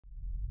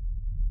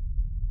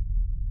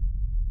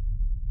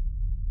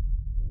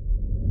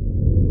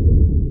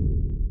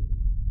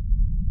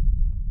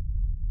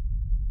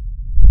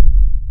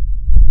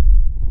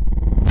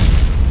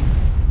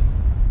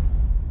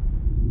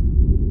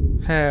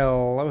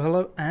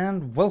Hello,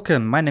 and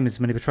welcome. My name is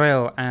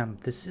MiniBetrayal, and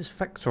this is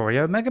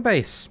Factorio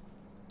Megabase.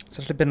 It's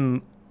actually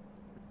been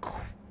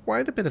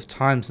quite a bit of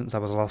time since I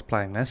was last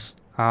playing this.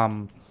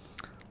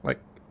 Like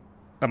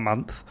a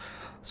month.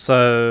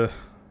 So,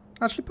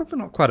 actually probably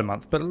not quite a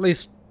month, but at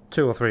least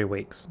 2 or 3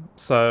 weeks.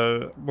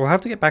 So, we'll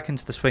have to get back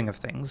into the swing of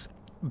things.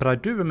 But I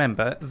do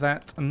remember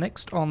that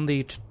next on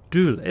the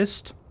to-do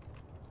list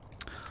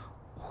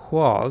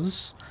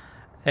was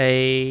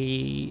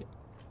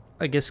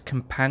I guess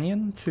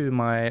companion to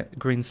my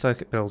green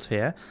circuit build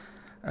here.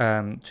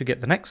 To get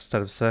the next set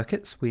of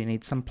circuits, we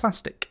need some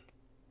plastic.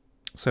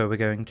 So we're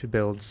going to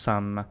build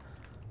some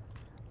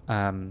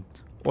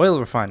oil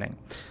refining.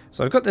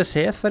 So I've got this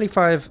here,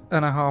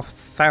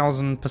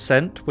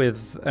 35,500%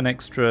 with an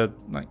extra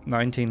like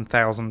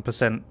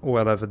 19,000%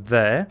 oil over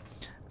there.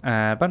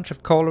 A bunch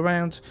of coal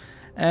around,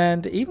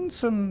 and even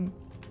some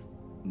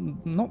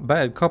not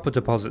bad copper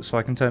deposits, so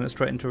I can turn it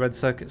straight into red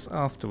circuits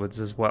afterwards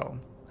as well.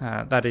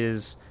 That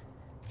is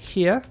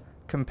here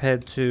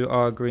compared to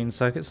our green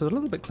circuit, so a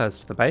little bit close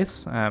to the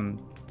base.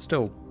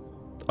 Still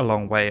a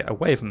long way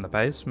away from the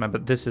base. Remember,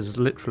 this is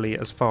literally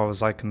as far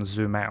as I can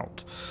zoom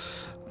out.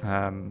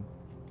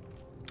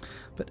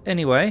 But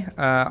anyway,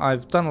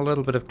 I've done a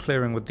little bit of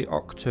clearing with the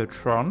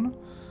Octotron.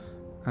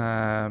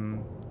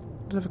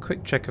 Let's have a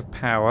quick check of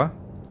power.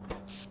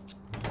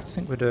 I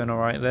think we're doing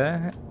alright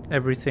there.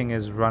 Everything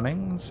is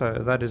running, so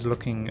that is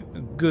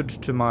looking good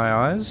to my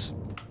eyes.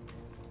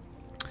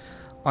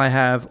 I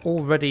have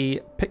already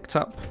picked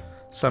up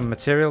some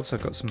materials. So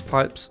I've got some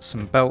pipes,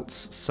 some belts,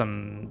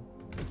 some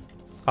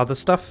other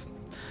stuff.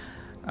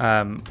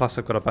 Plus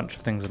I've got a bunch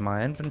of things in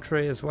my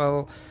inventory as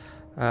well.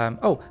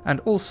 Oh,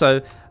 and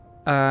also,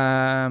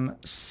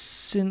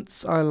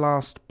 since I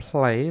last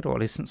played, or at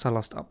least since I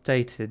last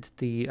updated,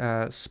 the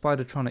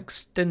Spidertron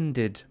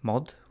Extended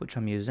mod, which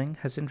I'm using,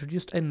 has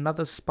introduced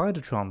another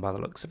Spidertron by the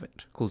looks of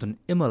it, called an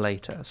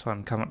Immolator, so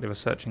I'm currently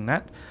researching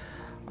that.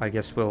 I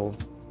guess we'll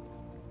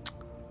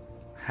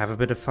have a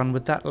bit of fun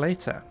with that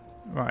later.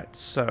 Right,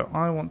 so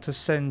I want to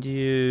send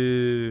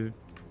you...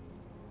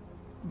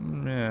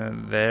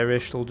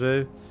 there-ish will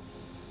do.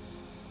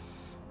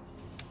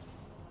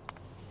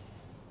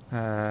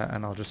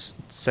 And I'll just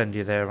send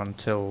you there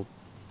until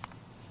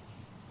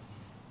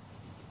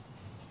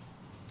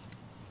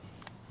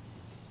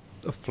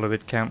a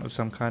fluid count of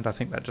some kind. I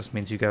think that just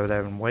means you go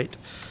there and wait.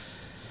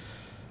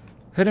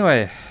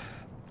 Anyway,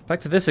 back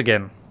to this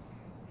again.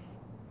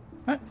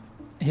 Right,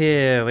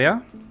 here we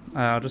are.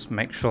 I'll just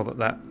make sure that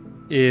that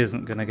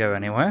isn't going to go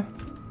anywhere,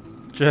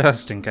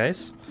 just in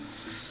case.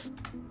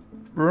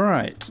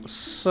 Right,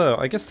 so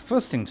I guess the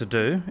first thing to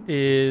do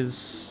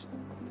is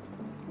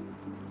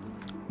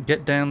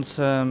get down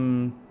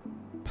some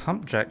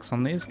pump jacks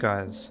on these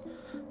guys.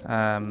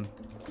 Okay,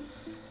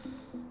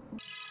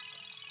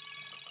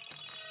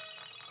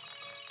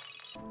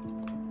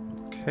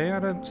 I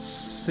don't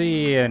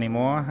see any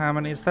more. How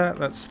many is that?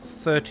 That's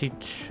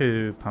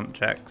 32 pump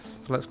jacks.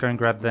 So let's go and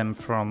grab them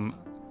from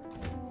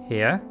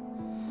here.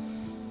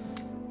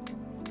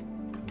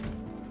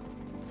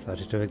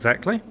 32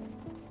 exactly.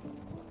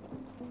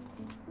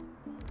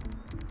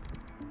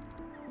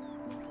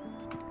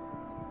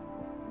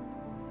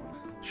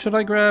 Should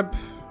I grab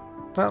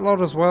that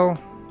lot as well?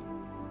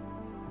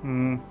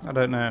 I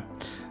don't know.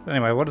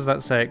 Anyway, what does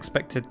that say?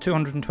 Expected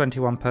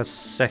 221 per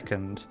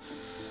second.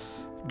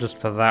 Just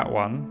for that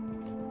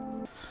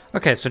one.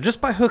 Okay, so just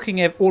by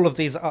hooking all of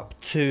these up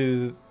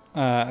to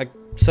a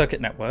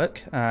circuit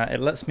network, it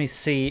lets me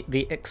see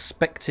the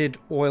expected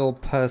oil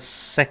per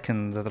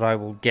second that I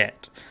will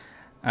get.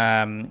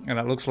 And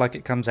it looks like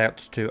it comes out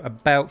to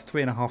about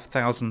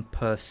 3,500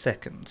 per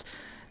second.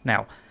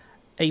 Now,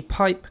 a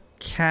pipe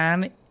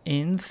can,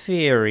 in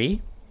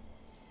theory,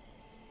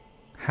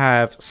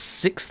 have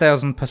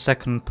 6,000 per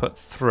second put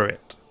through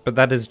it, but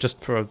that is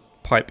just for a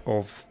pipe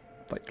of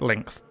like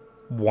length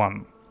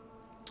 1.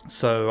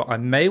 So I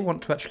may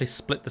want to actually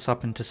split this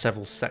up into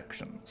several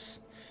sections.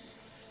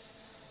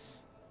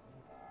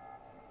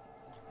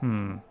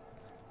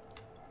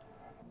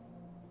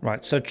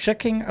 Right, so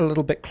checking a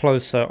little bit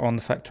closer on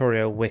the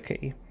Factorio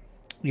wiki,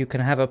 you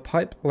can have a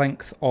pipe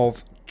length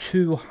of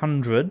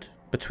 200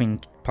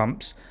 between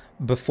pumps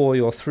before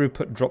your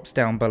throughput drops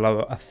down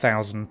below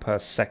 1,000 per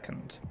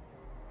second.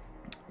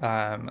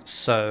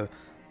 So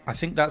I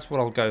think that's what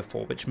I'll go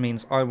for, which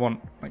means I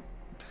want like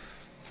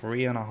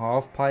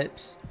 3.5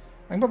 pipes.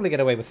 I can probably get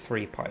away with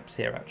 3 pipes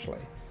here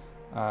actually.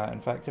 In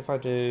fact, if I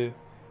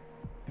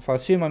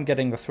assume I'm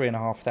getting the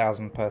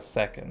 3,500 per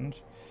second,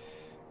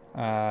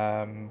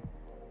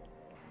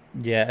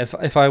 yeah,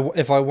 if I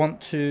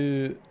want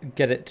to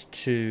get it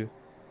to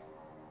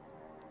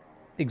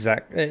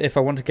if I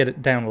want to get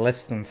it down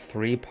less than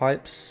 3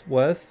 pipes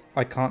worth,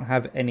 I can't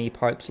have any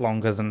pipes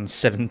longer than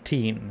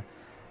 17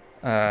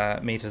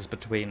 meters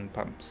between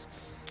pumps.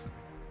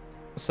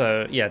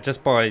 So yeah,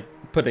 just by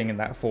putting in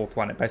that 4th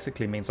one, it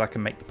basically means I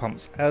can make the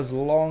pumps as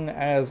long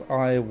as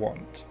I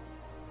want.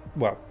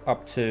 Well,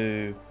 up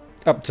to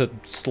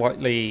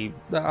slightly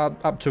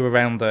up to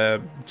around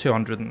the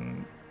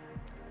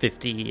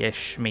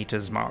 250-ish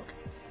meters mark.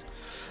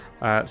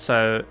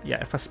 So, yeah,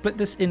 if I split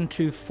this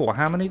into 4,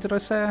 how many did I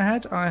say I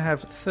had? I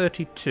have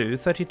 32.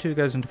 32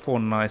 goes into 4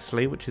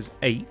 nicely, which is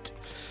 8.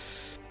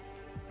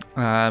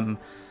 So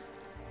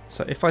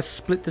if I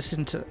split this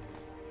into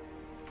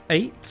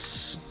 8,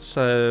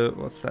 so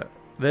what's that?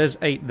 There's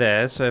 8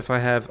 there, so if I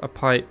have a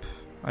pipe,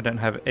 I don't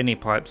have any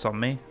pipes on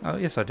me. Oh,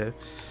 yes I do.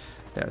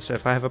 Yeah, so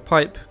if I have a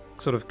pipe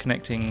sort of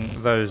connecting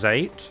those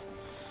 8,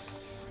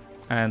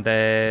 and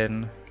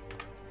then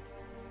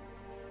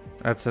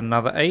that's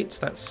another 8,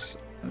 that's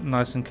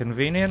nice and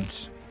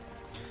convenient.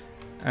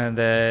 And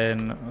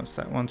then, what's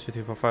that? 1, 2,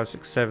 3, 4, 5,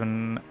 6,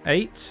 7,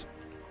 8.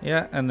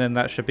 Yeah, and then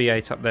that should be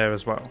 8 up there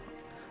as well.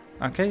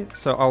 Okay,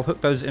 so I'll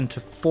hook those into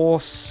 4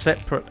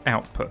 separate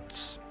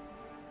outputs.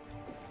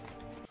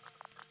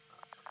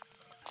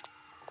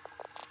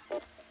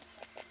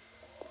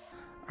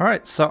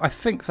 Alright, so I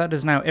think that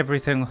is now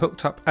everything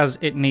hooked up as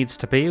it needs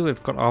to be.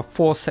 We've got our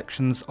 4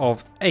 sections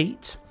of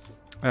 8.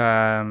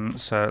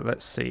 So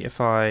let's see,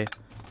 if I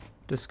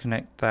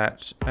disconnect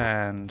that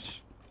and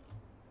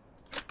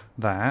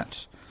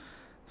that.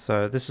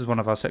 So this is one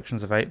of our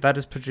sections of 8. That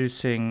is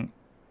producing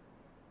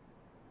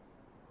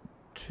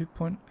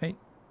 2.8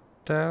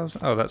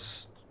 thousand. Oh,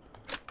 that's,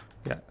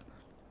 yeah,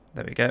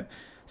 there we go.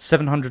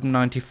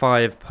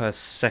 795 per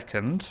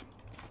second.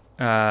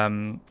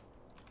 I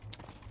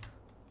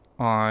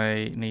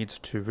need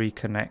to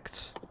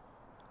reconnect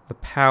the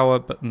power,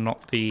 but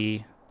not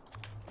the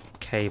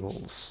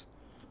cables.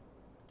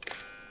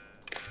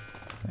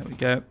 There we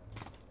go.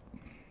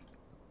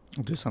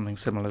 I'll do something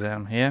similar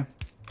down here.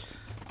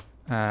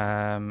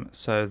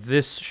 So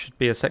this should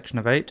be a section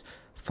of 8.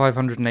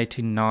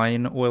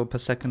 589 oil per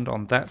second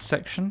on that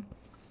section.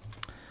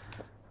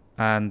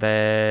 And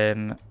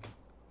then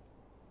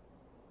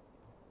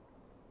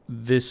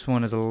this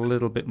one is a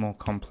little bit more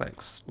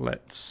complex.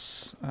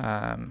 Let's, if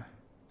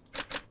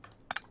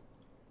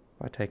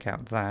I take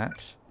out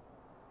that,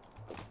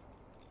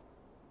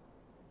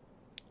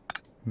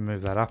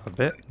 move that up a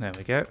bit, there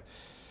we go.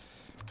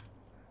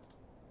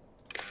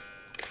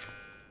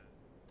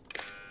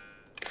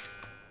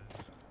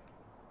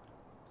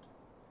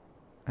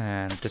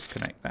 And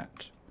disconnect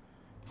that.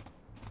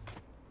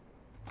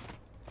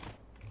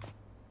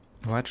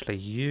 Well, actually,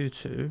 you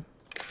two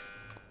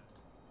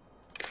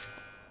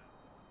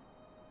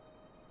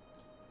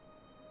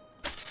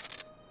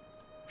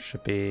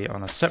should be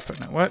on a separate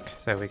network.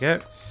 There we go.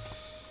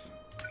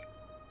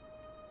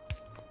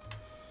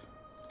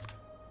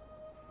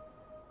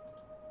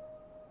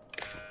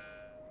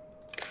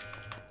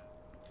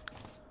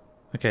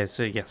 Okay,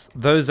 so yes,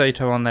 those 8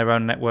 are on their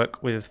own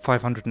network with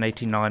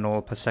 589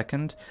 oil per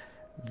second.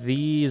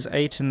 These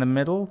 8 in the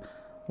middle,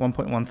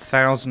 1.1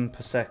 thousand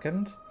per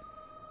second.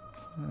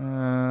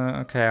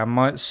 Okay, I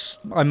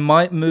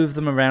might move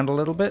them around a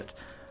little bit,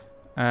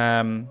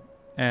 and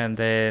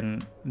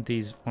then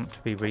these want to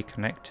be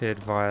reconnected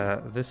via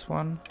this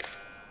one,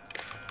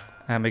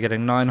 and we're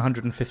getting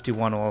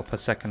 951 oil per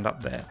second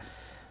up there.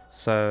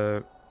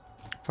 So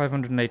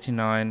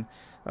 589.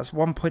 That's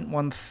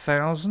 1.1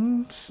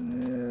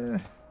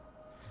 thousand.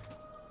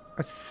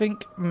 I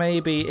think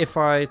maybe if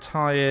I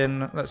tie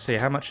in, let's see,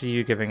 how much are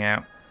you giving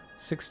out?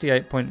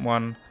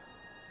 68.1,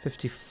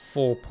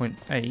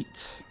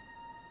 54.8.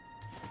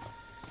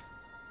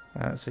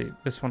 Let's see,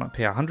 this one up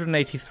here,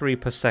 183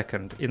 per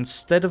second.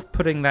 Instead of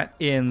putting that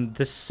in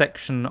this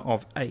section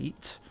of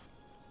 8,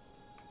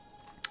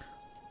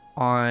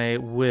 I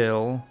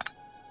will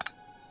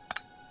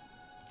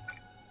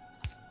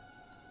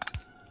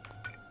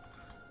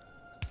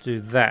do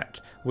that,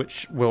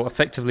 which will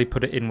effectively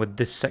put it in with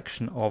this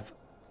section of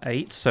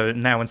 8. So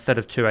now instead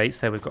of 2 8s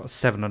there, we've got a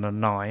 7 and a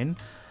 9.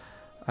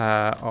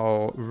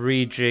 I'll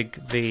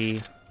rejig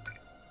the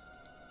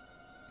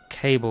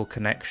cable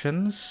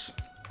connections.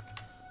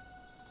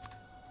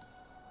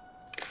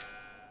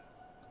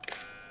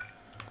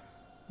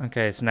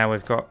 Okay, so now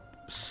we've got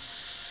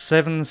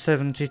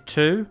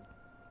 772,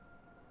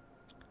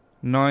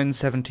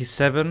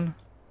 977,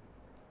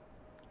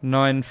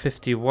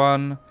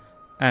 951,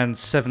 and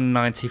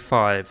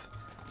 795.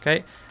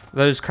 Okay,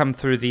 those come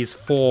through these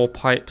 4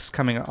 pipes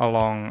coming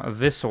along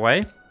this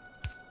way,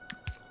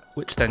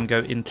 which then go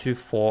into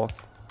 4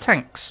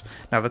 tanks.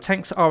 Now the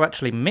tanks are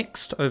actually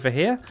mixed over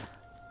here.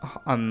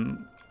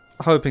 I'm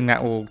hoping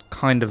that will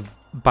kind of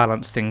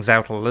balance things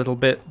out a little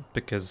bit,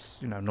 because,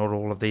 you know, not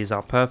all of these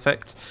are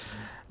perfect.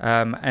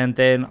 And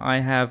then I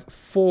have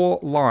 4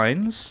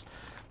 lines,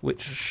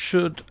 which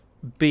should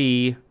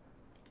be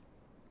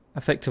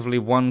effectively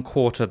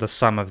 1/4 the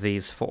sum of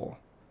these 4,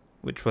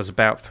 which was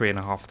about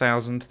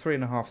 3,500.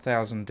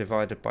 3,500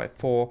 divided by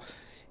 4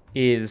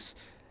 is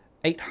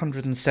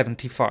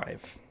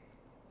 875.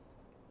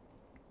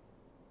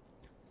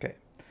 Okay.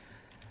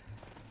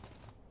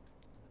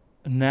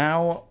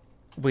 Now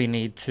we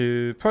need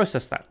to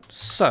process that.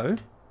 So,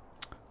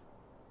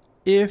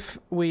 if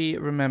we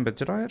remember,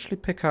 did I actually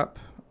pick up...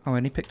 Oh, I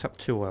only picked up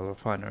 2 oil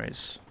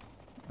refineries.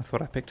 I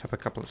thought I picked up a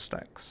couple of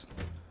stacks.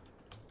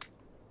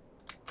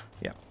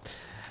 Yeah.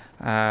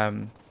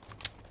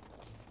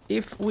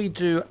 If we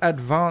do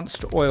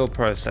advanced oil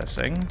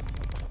processing,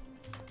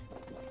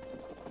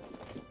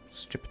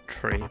 Stupid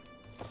tree.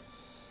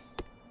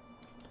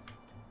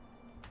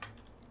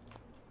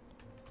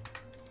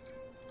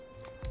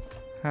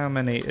 How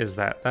many is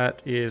that?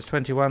 That is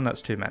 21,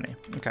 that's too many.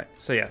 Okay,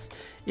 so yes.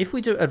 If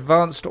we do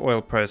advanced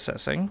oil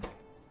processing,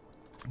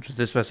 which is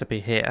this recipe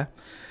here,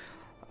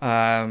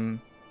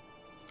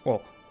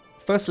 well,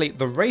 firstly,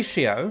 the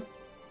ratio,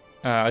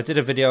 I did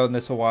a video on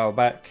this a while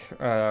back.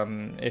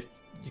 If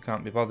you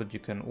can't be bothered, you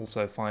can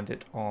also find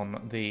it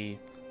on the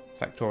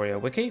Factorio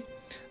wiki.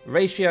 The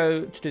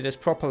ratio to do this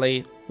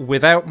properly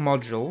without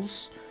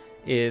modules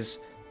is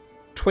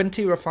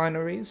 20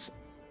 refineries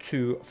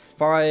to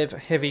 5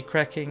 heavy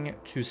cracking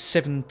to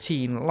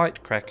 17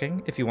 light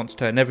cracking if you want to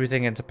turn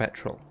everything into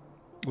petrol,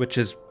 which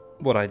is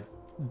what I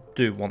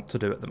do want to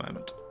do at the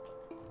moment.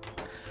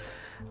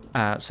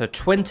 So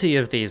 20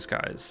 of these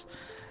guys.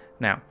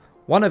 Now,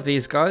 one of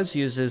these guys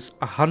uses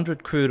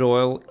 100 crude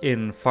oil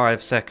in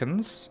 5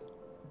 seconds.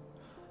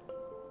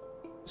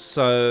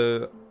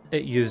 So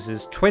it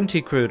uses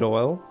 20 crude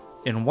oil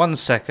in 1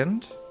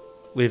 second.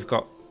 We've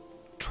got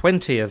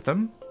 20 of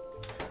them.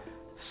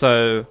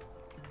 So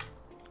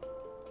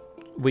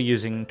we're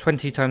using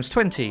 20 times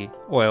 20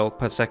 oil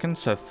per second,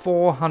 so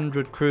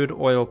 400 crude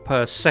oil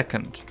per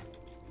second.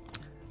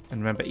 And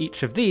remember,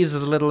 each of these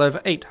is a little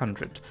over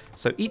 800.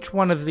 So each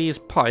one of these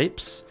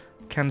pipes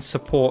can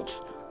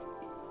support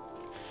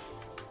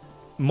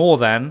more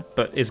than,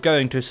 but is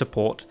going to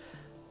support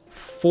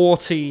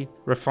 40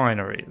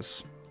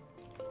 refineries.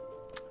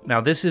 Now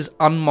this is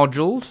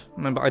unmoduled.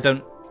 Remember, I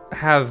don't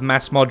have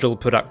mass module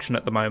production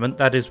at the moment.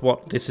 That is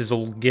what this is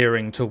all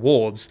gearing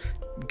towards,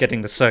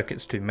 getting the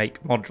circuits to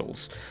make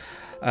modules.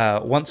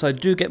 Once I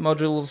do get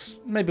modules,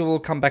 maybe we'll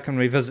come back and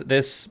revisit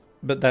this,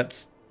 but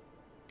that's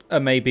a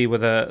maybe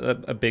with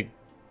a big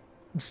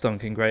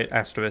stonking great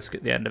asterisk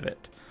at the end of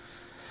it.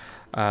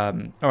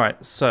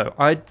 Alright, so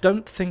I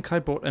don't think I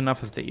bought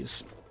enough of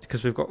these,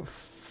 because we've got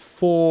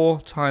 4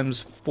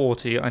 times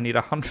 40, I need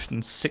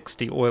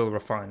 160 oil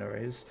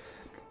refineries.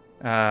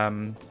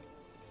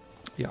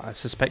 Yeah, I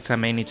suspect I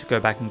may need to go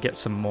back and get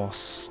some more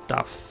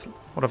stuff.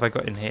 What have I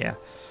got in here?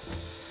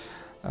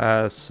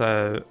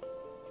 So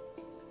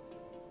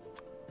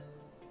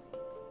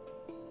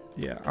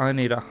yeah, I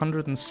need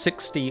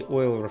 160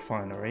 oil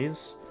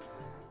refineries.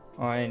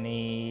 I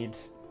need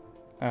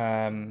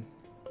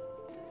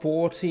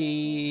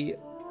 40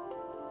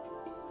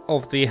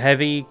 of the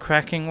heavy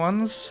cracking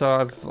ones, so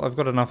I've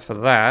got enough for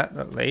that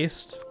at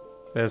least.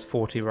 There's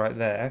 40 right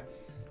there.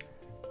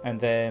 And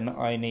then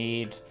I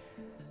need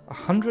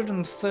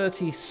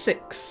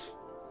 136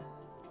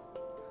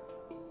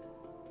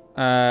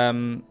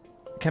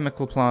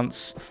 chemical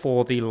plants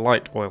for the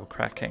light oil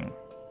cracking.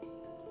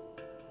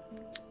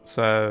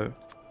 So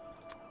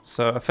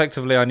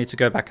effectively I need to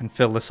go back and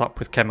fill this up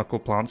with chemical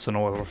plants and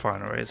oil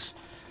refineries.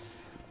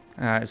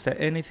 Is there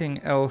anything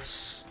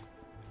else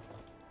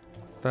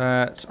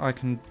that I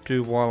can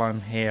do while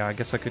I'm here? I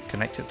guess I could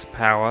connect it to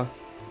power,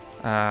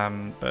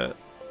 but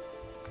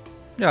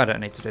yeah, I don't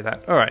need to do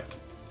that. Alright,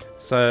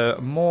 so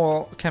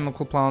more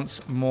chemical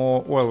plants,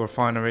 more oil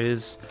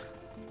refineries.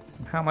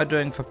 How am I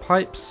doing for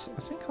pipes?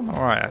 I think I'm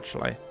alright,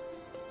 actually.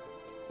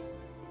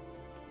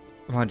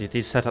 Mind you,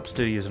 these setups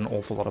do use an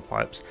awful lot of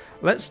pipes.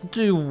 Let's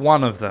do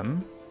one of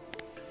them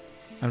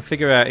and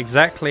figure out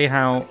exactly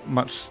how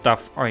much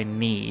stuff I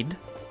need.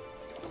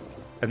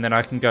 And then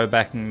I can go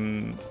back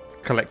and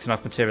collect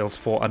enough materials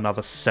for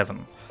another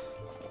 7.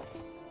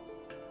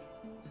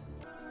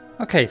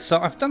 Okay, so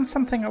I've done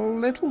something a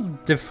little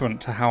different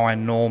to how I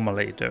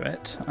normally do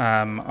it.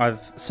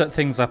 I've set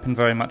things up in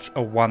very much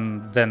a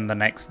one, then the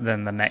next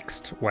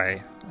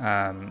way.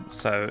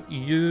 So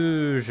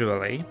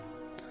usually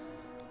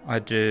I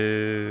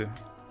do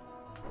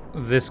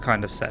this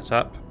kind of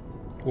setup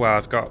where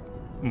I've got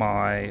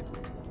my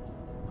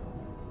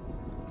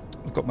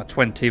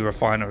 20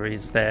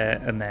 refineries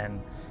there, and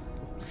then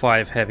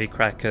 5 heavy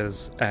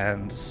crackers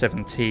and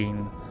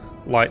 17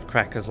 light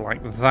crackers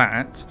like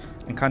that,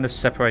 and kind of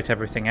separate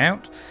everything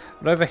out.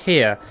 But over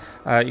here,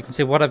 you can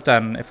see what I've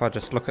done if I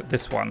just look at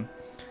this one.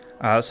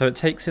 So it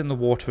takes in the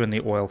water and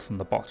the oil from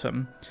the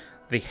bottom.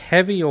 The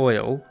heavy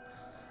oil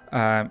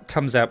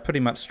comes out pretty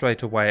much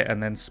straight away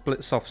and then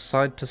splits off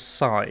side to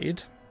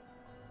side.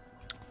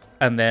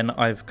 And then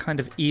I've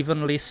kind of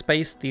evenly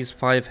spaced these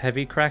 5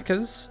 heavy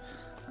crackers.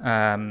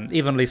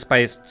 Evenly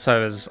spaced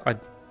so as I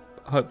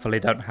hopefully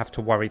don't have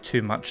to worry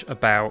too much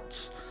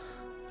about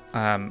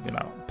you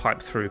know, pipe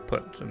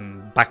throughput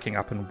and backing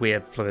up and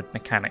weird fluid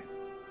mechanic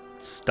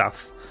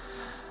stuff.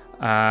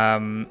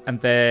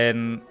 And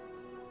then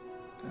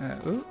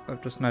ooh,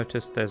 I've just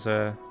noticed there's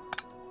a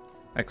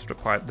extra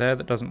pipe there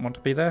that doesn't want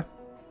to be there,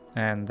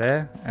 and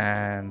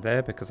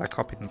there because I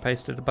copied and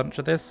pasted a bunch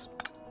of this.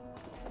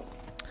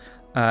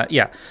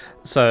 Yeah,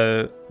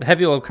 so the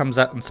heavy oil comes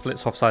out and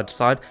splits off side to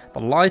side.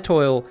 The light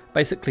oil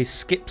basically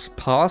skips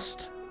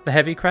past the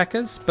heavy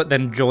crackers, but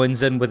then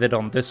joins in with it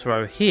on this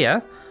row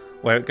here,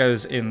 where it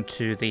goes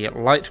into the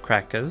light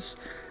crackers,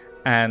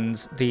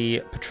 and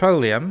the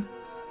petroleum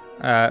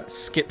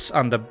skips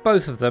under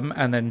both of them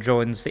and then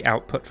joins the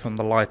output from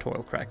the light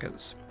oil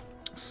crackers.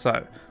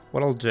 So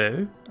what I'll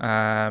do,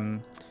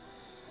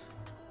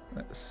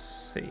 let's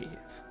see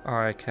if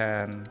I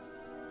can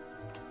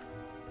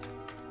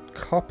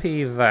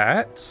copy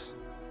that,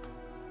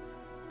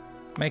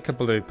 make a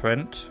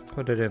blueprint,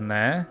 put it in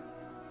there.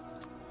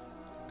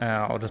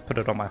 I'll just put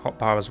it on my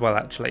hotbar as well,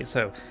 actually,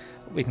 so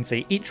we can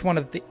see each one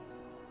of the...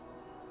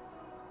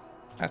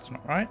 That's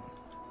not right.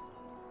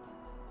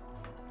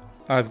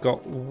 I've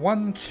got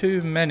one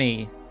too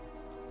many.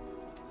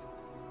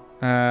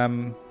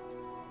 Yeah,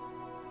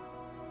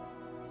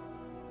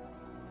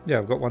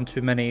 I've got one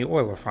too many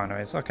oil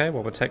refineries. Okay,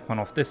 well, we'll take one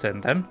off this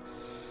end then.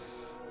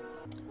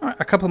 Alright,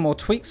 a couple more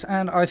tweaks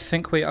and I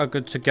think we are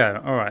good to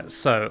go. Alright,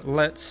 so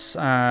let's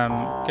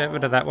get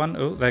rid of that one.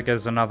 Oh, there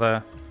goes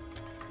another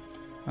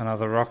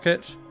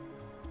rocket.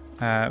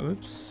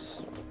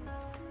 Oops.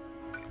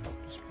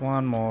 Just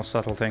one more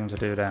subtle thing to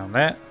do down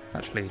there.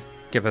 Actually,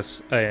 give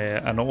us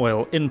an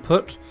oil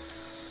input.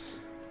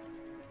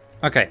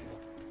 Okay.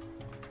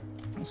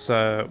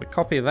 So we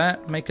copy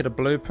that, make it a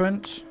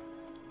blueprint.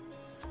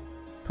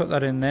 Put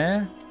that in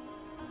there.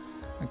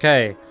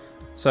 Okay.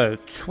 So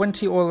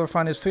 20 oil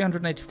refineries,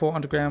 384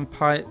 underground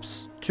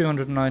pipes,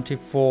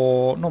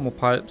 294 normal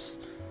pipes,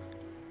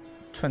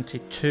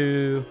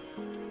 22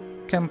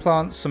 chem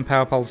plants, some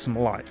power poles, some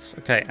lights.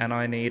 Okay, and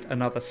I need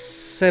another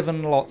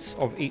 7 lots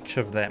of each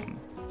of them.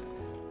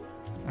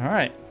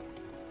 Alright.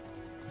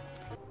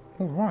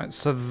 Alright,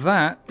 so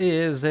that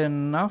is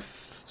enough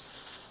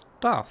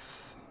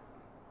stuff,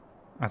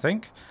 I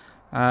think.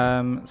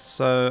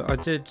 So I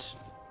did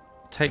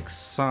take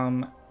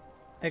some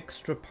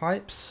extra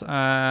pipes.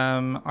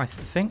 I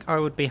think I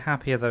would be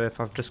happier though if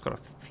I've just got a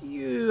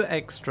few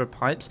extra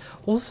pipes.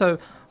 Also,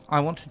 I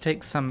want to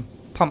take some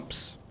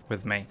pumps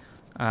with me,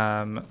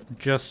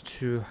 just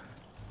to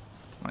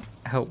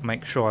help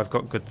make sure I've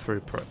got good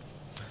throughput.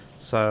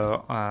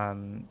 So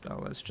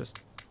let's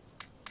just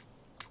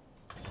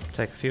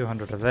take a few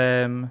hundred of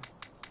them,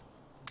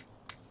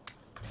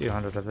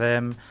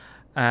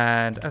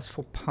 and as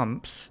for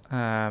pumps,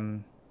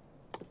 where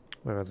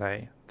are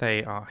they?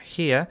 They are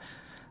here.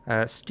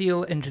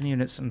 Steel engine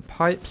units and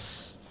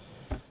pipes.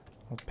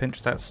 I'll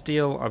pinch that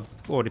steel. I've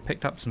already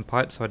picked up some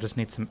pipes, so I just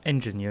need some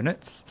engine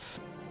units.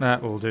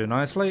 That will do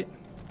nicely.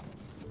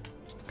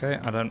 Okay,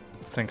 I don't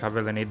think I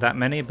really need that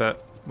many,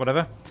 but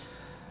whatever.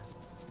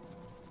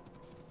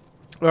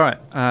 Alright,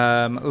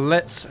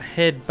 let's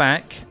head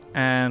back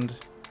and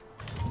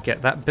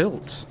get that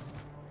built.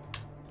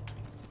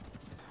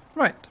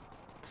 Right,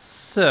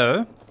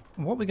 so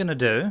what we're going to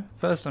do,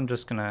 first I'm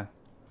just going to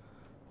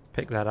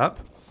pick that up.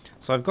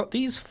 So I've got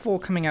these 4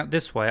 coming out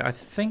this way. I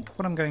think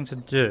what I'm going to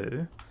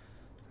do,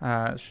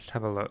 let's just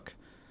have a look.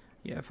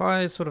 Yeah, if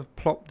I sort of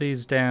plop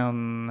these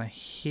down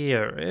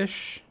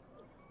here-ish,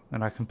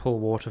 then I can pull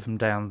water from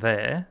down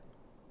there.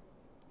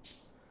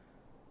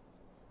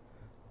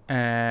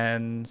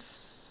 And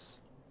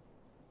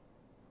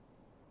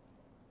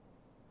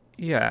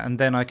yeah, and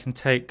then I can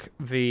take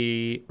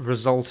the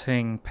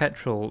resulting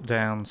petrol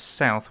down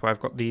south where I've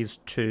got these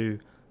 2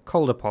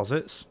 coal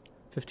deposits.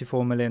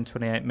 54 million,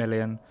 28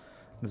 million.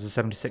 There's a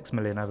 76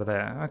 million over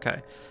there.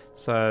 Okay,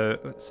 so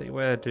let's see,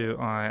 where do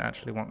I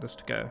actually want this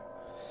to go?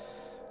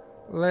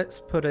 Let's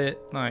put it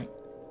like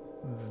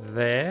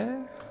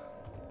there.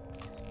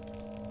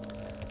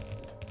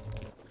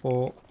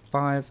 4,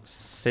 5,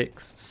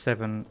 6,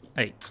 7,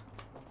 8.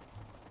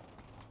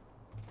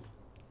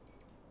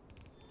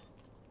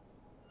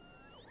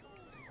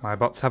 My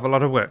bots have a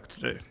lot of work to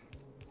do.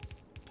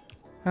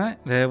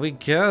 Alright, there we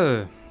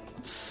go.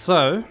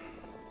 So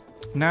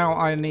now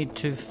I need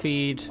to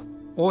feed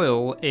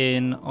oil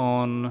in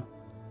on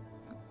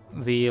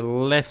the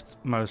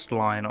leftmost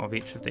line of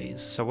each of these.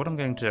 So what I'm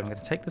going to do, I'm going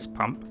to take this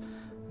pump,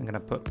 I'm going to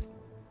put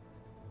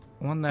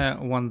one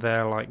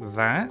there like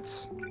that,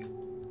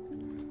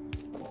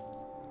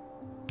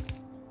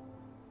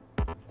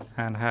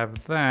 and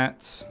have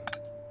that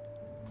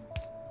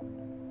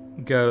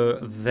go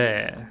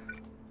there.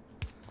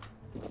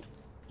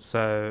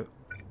 So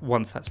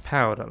once that's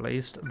powered, at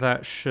least,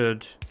 that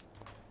should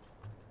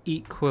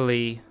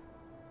equally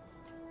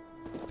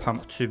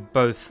pump to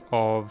both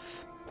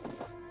of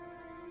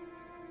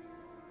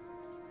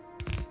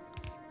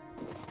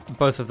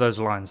those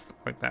lines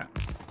like that.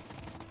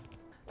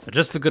 So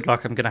just for good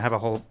luck, I'm going to have a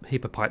whole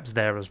heap of pipes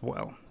there as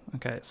well.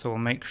 Okay, so we'll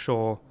make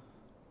sure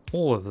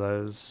all of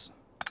those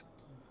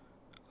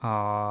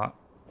are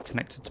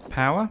connected to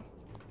power.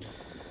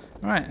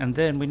 Alright, and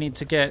then we need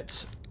to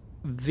get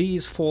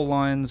these 4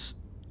 lines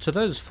to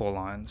those 4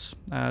 lines.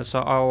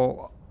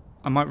 So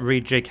I might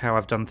rejig how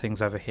I've done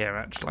things over here,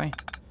 actually.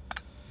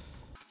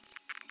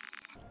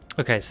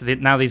 Okay, so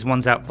now these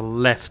ones out the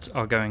left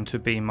are going to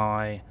be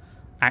my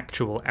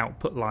actual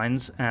output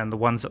lines, and the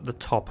ones at the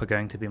top are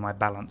going to be my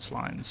balance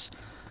lines.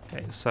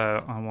 Okay,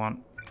 so I want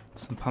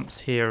some pumps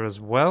here as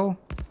well.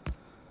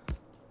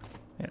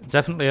 Yeah,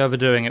 definitely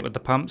overdoing it with the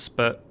pumps,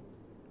 but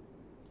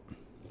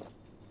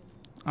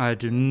I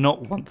do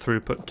not want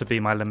throughput to be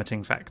my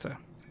limiting factor.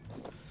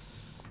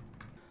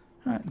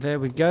 Alright, there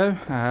we go.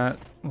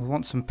 We'll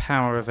want some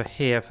power over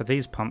here for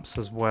these pumps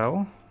as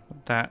well.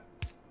 That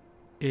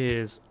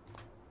is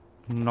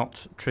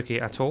Not tricky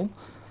at all.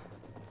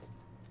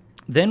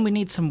 Then we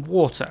need some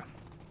water.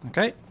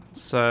 Okay,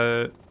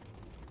 so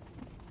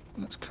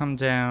let's come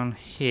down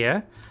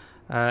here.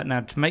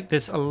 Now, to make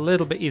this a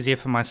little bit easier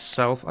for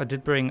myself, I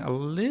did bring a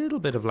little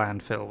bit of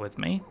landfill with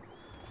me.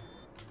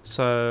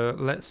 So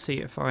let's see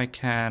if I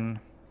can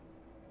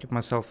give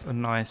myself a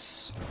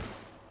nice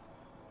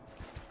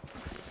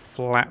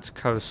flat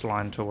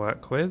coastline to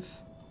work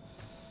with.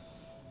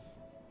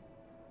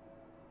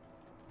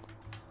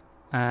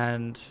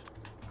 And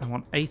I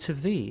want 8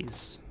 of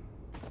these.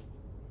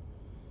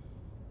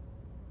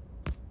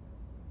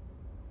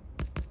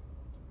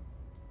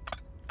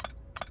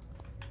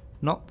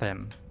 Not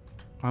them.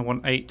 I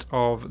want 8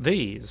 of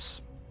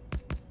these.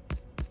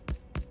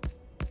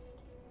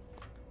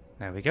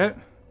 There we go.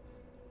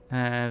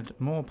 And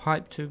more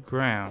pipe to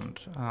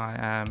ground. I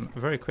am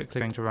very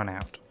quickly going to run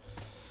out.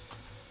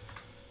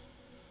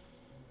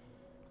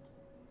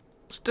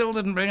 Still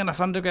didn't bring enough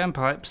underground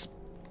pipes.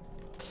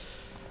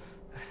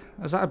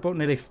 As I bought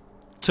nearly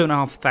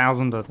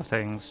 2,500 of the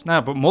things.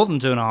 No, but more than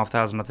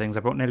 2,500 of things. I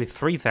bought nearly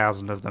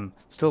 3,000 of them.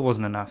 Still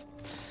wasn't enough.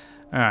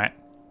 Alright.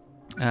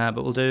 But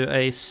we'll do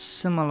a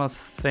similar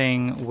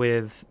thing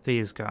with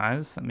these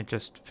guys. Let me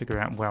just figure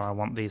out where I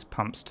want these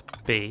pumps to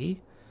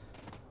be.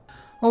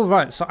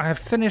 Alright, so I have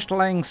finished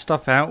laying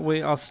stuff out.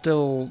 We are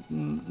still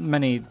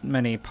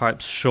many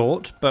pipes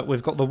short, but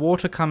we've got the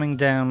water coming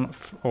down,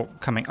 or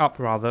coming up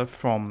rather,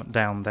 from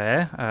down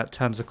there.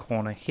 Turns a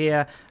corner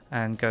here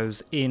and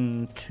goes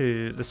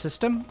into the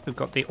system. We've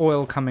got the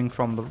oil coming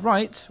from the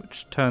right,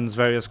 which turns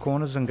various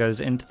corners and goes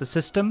into the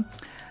system.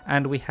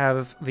 And we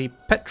have the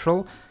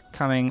petrol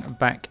coming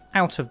back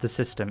out of the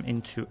system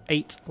into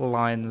 8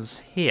 lines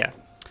here.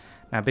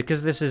 Now,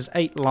 because this is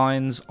 8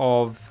 lines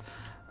of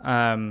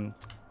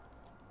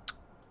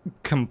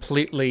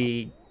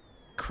completely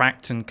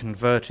cracked and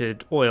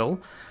converted oil,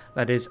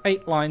 that is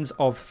 8 lines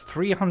of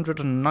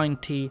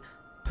 390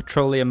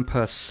 petroleum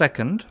per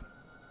second,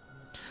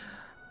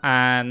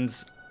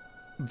 and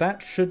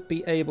that should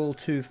be able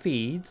to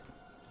feed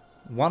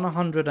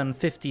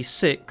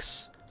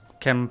 156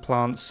 chem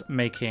plants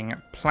making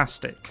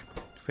plastic.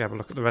 If we have a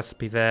look at the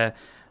recipe there,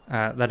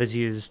 that is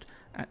used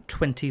at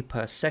 20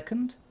 per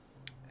second.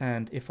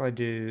 And if I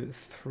do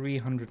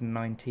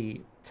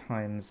 390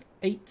 times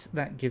 8,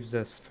 that gives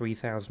us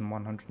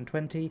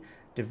 3,120.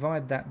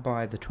 Divide that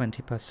by the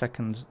 20 per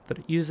second that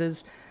it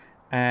uses,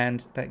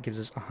 and that gives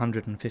us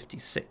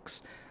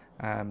 156.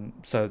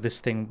 So this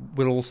thing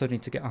will also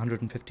need to get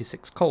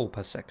 156 coal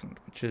per second,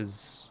 which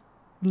is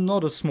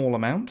not a small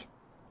amount,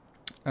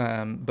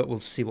 but we'll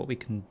see what we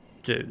can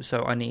do.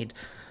 So I need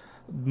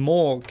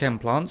more chem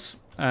plants.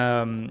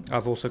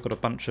 I've also got a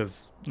bunch of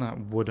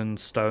wood and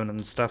stone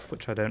and stuff,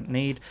 which I don't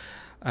need.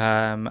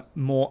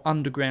 More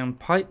underground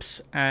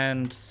pipes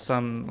and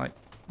some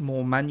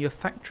more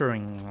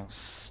manufacturing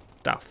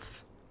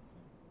stuff.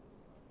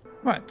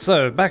 Right,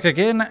 so back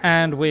again,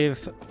 and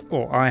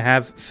I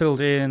have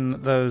filled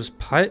in those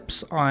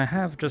pipes. I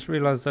have just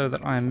realized though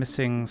that I'm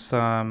missing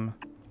some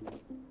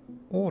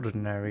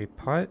ordinary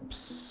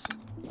pipes.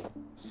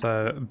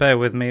 So bear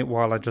with me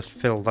while I just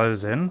fill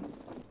those in.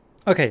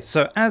 Okay,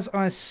 so as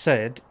I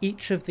said,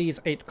 each of these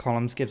 8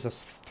 columns gives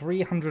us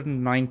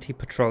 390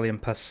 petroleum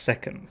per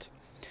second,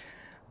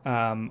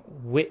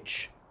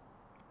 which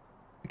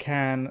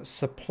can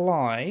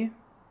supply,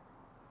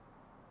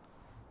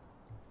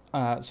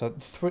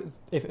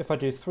 if I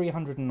do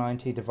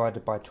 390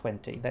 divided by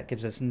 20, that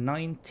gives us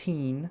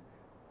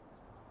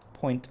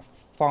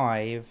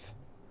 19.5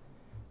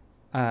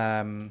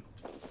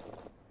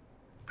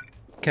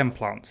 chem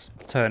plants,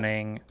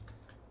 turning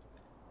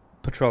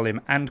petroleum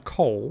and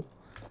coal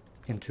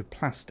into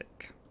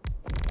plastic.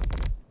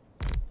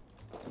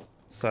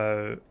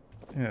 So,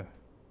 yeah.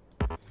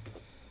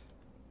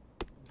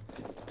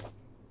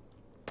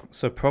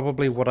 So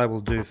probably what I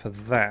will do for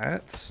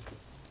that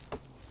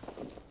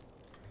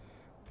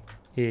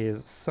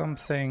is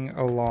something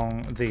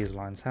along these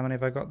lines. How many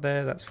have I got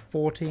there? That's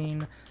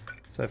 14.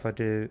 So if I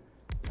do...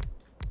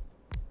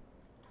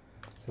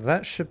 So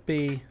that should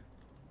be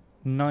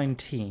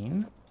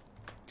 19.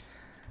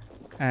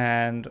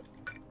 And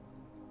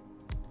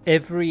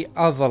every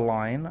other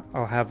line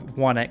I'll have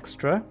 1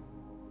 extra,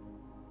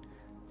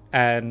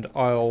 and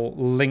I'll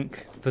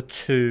link the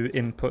 2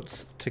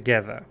 inputs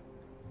together.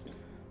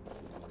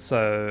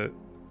 So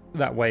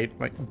that way,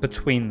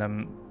 between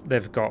them,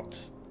 they've got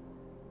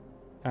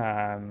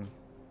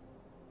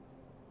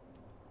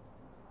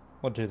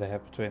what do they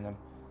have between them?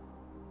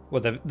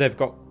 Well, they've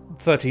got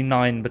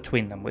 39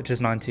 between them, which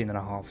is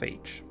 19.5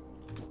 each.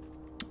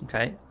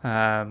 Okay,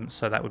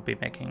 so that would be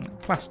making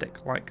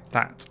plastic like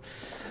that.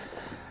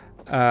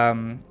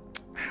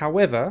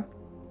 However,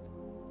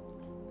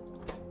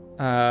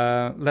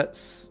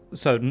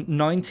 so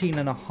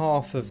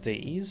 19.5 of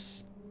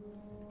these,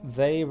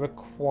 they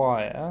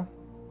require,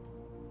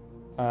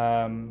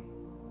 well,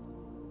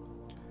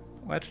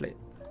 actually,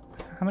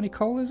 how many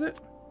coal is it?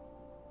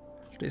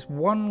 Actually, it's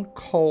 1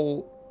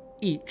 coal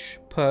each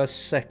per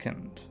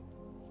second.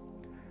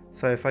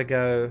 So if I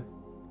go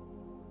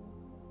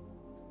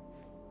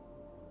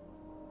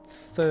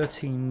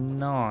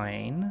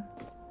 39.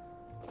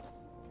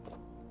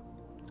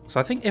 So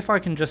I think if I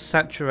can just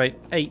saturate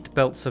 8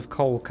 belts of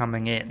coal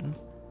coming in,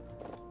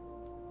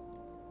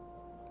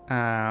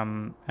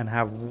 and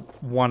have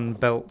 1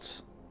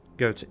 belt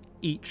go to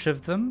each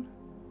of them.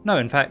 No,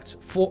 in fact,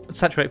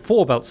 saturate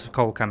 4 belts of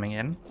coal coming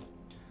in,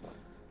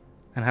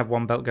 and have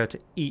 1 belt go to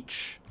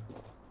each.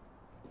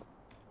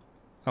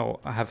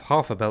 Oh, I have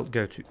half a belt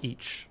go to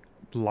each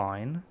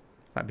line.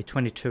 That'd be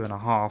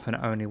 22.5, and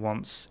it only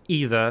wants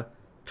either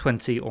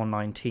 20 or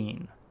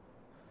 19.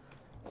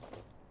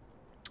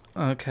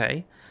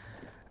 Okay,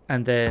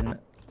 and then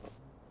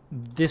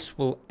this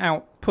will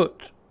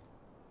output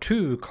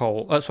 2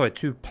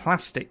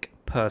 plastic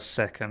per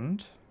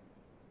second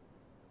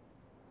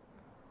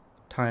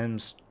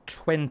times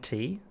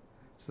 20.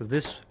 So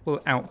this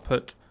will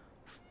output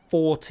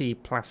 40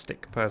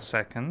 plastic per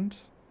second,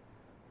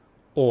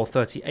 or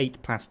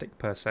 38 plastic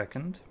per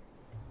second.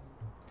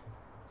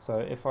 So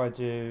if I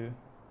do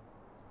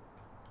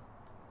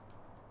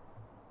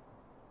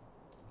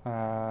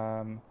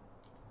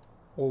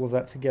all of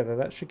that together,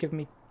 that should give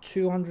me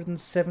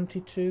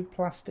 272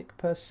 plastic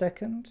per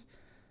second,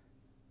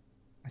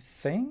 I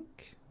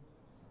think.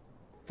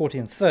 40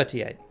 and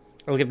 38.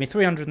 It'll give me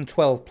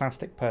 312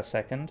 plastic per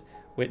second,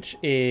 which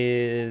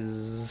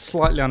is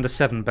slightly under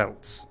 7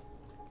 belts.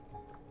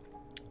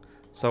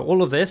 So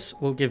all of this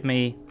will give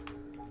me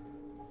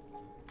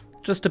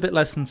just a bit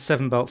less than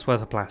 7 belts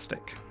worth of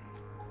plastic.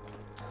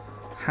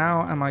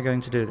 How am I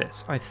going to do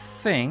this? I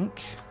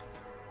think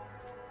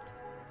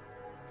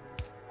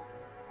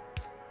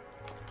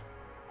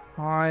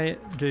I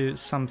do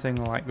something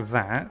like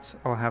that.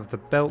 I'll have the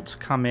belt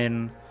come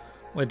in.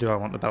 Where do I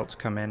want the belt to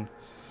come in?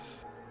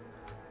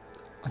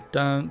 I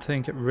don't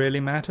think it really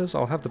matters.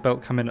 I'll have the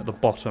belt come in at the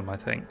bottom, I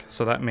think.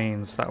 So that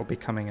means that will be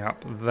coming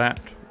up that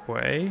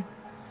way.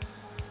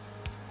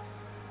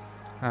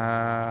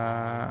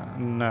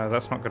 No,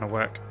 that's not going to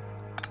work.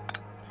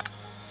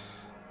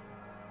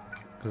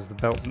 Because the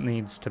belt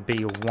needs to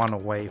be 1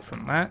 away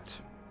from that.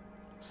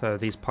 So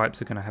these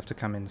pipes are going to have to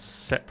come in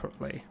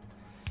separately.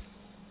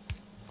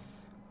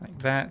 Like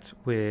that,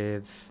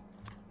 with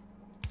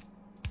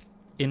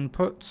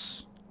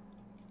inputs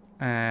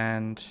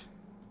and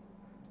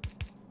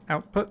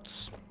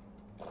outputs.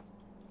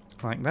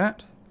 Like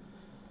that.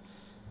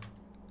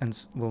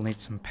 And we'll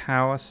need some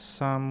power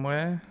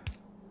somewhere.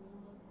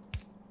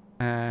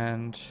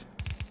 And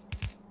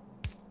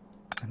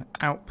an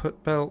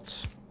output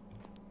belt.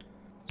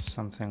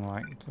 Something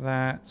like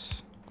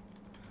that.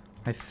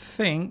 I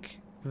think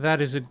that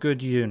is a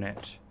good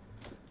unit.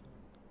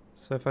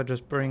 So if I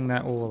just bring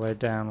that all the way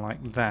down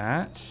like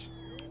that.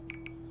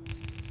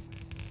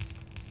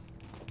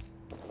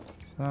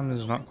 This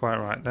is not quite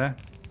right there.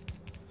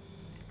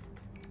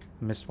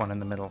 Missed one in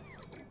the middle.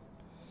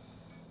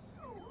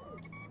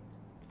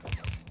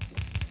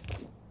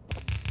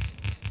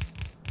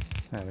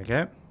 There we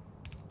go.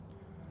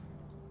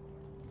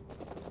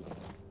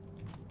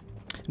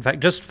 In fact,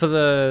 just for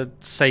the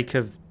sake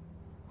of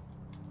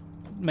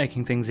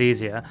making things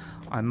easier,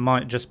 I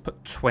might just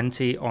put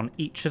 20 on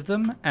each of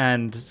them,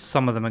 and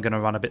some of them are going to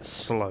run a bit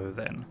slow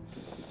then.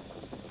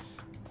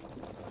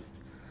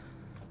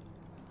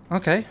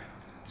 Okay,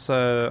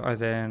 so I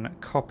then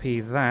copy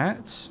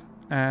that,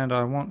 and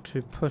I want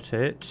to put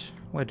it...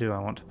 Where do I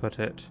want to put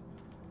it?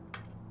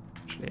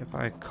 Actually, if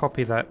I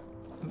copy that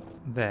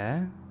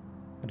there,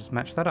 I'll just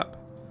match that up.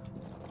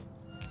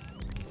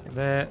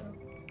 There.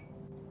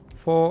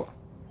 4,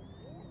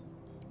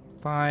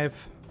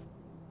 5,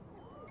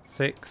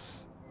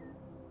 6,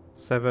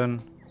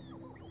 7,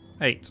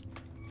 8.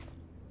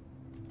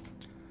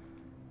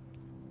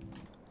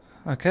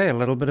 Okay, a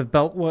little bit of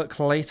belt work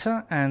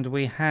later, and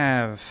we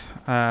have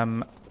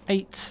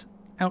 8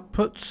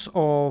 outputs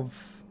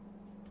of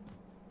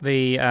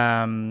the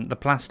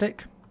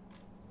plastic.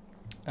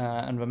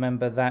 And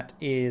remember, that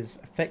is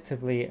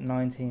effectively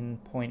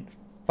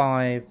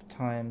 19.5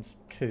 times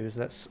 2, so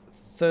that's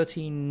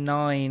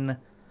 39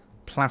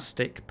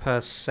 plastic per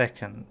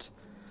second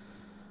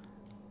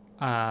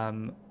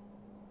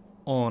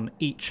on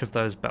each of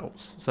those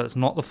belts. So it's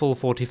not the full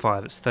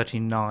 45, it's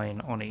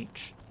 39 on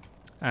each.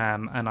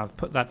 And I've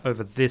put that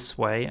over this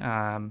way.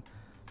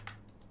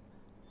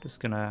 Just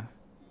gonna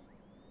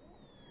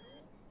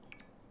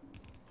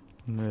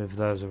move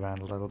those around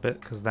a little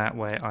bit, because that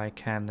way I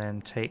can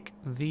then take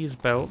these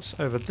belts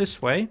over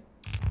this way,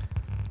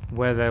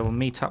 where they will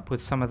meet up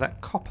with some of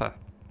that copper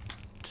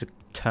to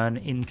turn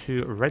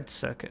into red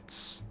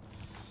circuits.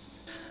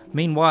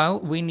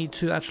 Meanwhile, we need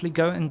to actually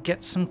go and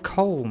get some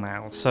coal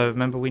now. So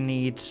remember, we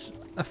need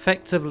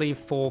effectively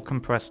 4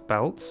 compressed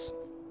belts.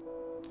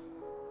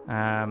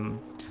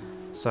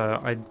 So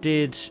I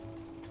did,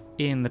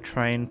 in the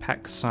train,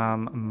 pack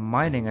some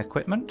mining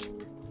equipment.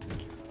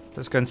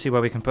 Let's go and see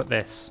where we can put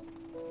this.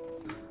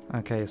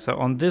 Okay, so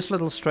on this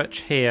little stretch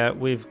here,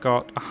 we've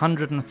got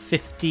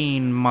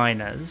 115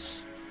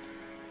 miners.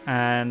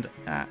 And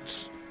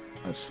that's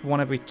 1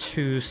 every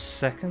 2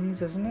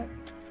 seconds, isn't it?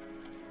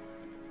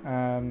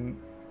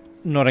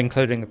 Not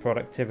including the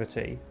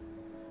productivity.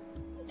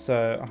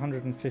 So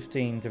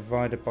 115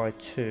 divided by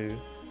 2.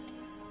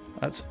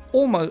 That's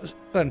almost,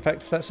 in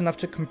fact, that's enough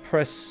to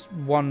compress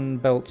one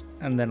belt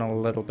and then a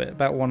little bit,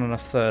 about 1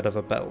 1/3 of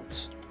a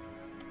belt.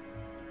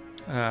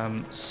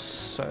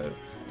 So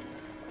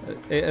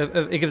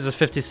it gives us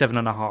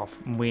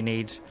 57.5, and we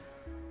need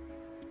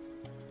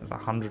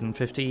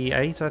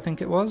 158, I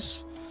think it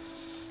was.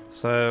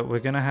 So we're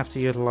going to have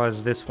to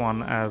utilize this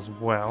one as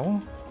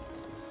well.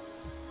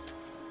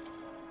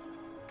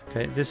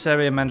 Okay, this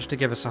area managed to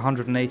give us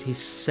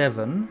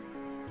 187,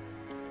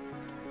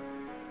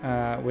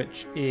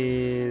 which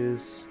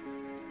is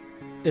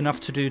enough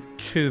to do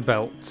 2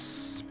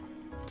 belts.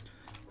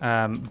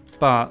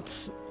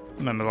 But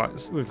remember, like,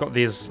 we've got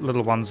these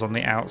little ones on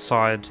the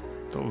outside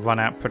that'll run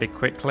out pretty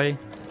quickly,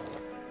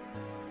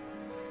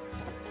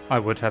 I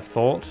would have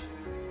thought.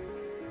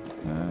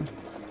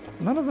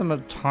 None of them are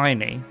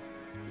tiny.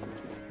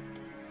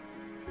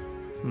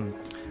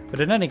 But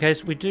in any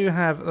case, we do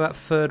have that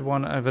third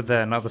one over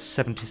there, another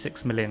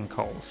 76 million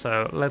coal,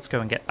 so let's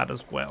go and get that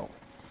as well.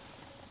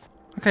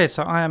 Okay,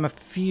 so I am a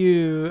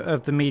few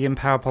of the medium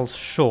power poles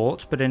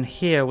short, but in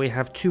here we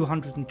have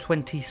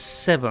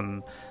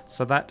 227,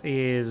 so that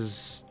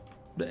is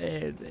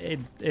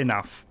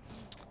enough.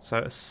 So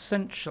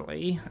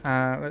essentially,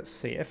 let's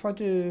see, if I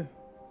do...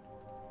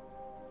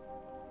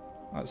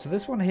 so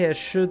this one here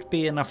should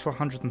be enough for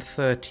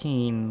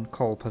 113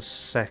 coal per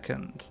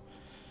second.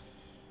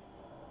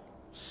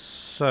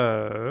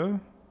 So,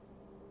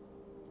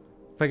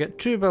 if I get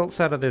 2 belts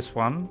out of this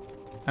one,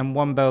 and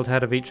 1 belt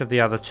out of each of the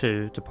other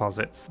 2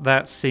 deposits,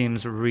 that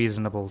seems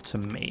reasonable to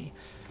me.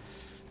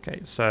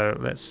 Okay, so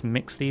let's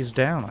mix these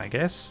down, I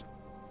guess.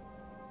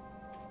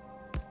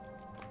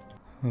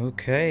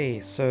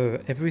 Okay, so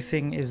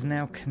everything is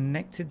now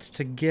connected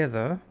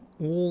together.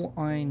 All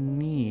I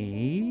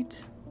need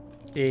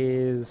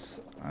is,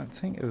 I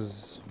think it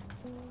was,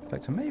 in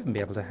fact I may even be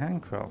able to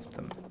handcraft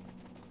them.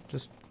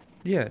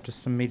 Yeah,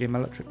 just some medium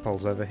electric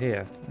poles over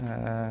here.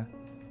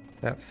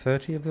 About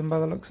 30 of them by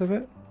the looks of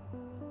it.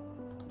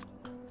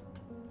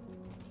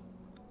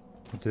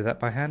 We'll do that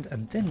by hand,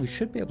 and then we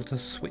should be able to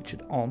switch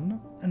it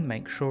on and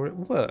make sure it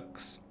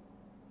works.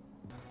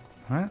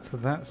 Alright, so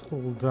that's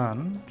all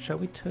done. Shall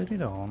we turn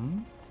it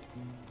on?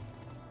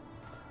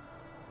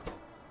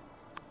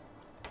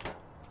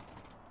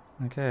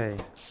 Okay.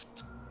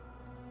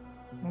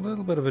 A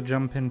little bit of a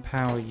jump in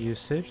power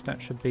usage. That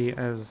should be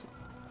as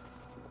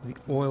the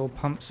oil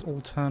pumps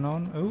all turn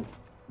on. Oh,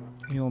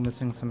 you're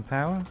missing some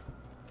power.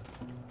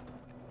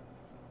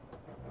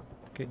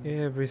 Okay,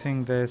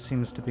 everything there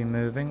seems to be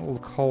moving. All the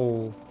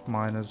coal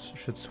miners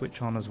should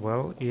switch on as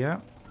well. Yeah.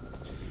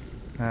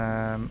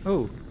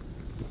 Oh.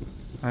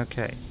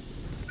 Okay.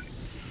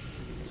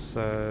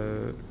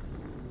 So...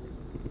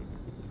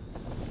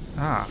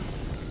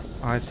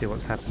 I see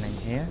what's happening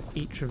here.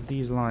 Each of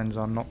these lines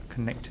are not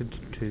connected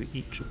to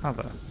each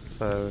other.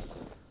 So...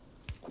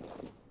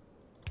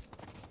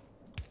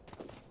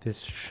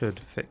 this should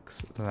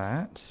fix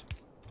that.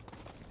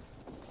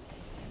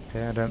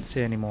 Okay, I don't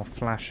see any more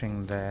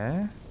flashing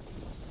there.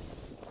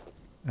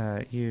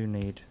 You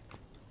need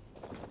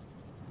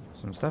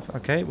some stuff.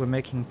 Okay, we're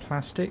making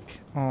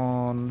plastic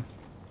on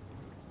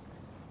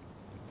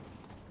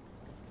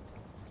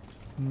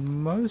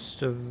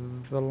most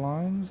of the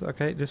lines.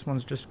 Okay, this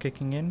one's just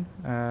kicking in.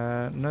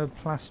 No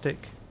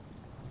plastic.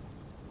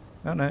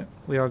 Oh no,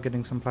 we are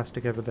getting some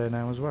plastic over there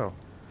now as well.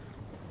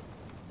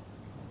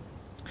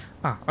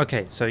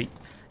 Okay, so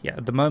yeah,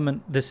 at the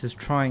moment this is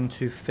trying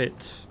to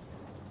fit,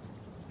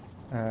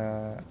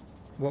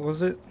 what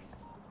was it?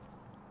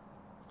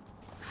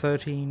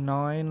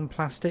 39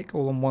 plastic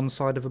all on one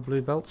side of a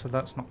blue belt, so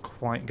that's not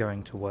quite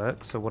going to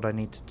work. So what I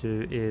need to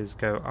do is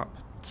go up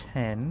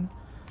 10,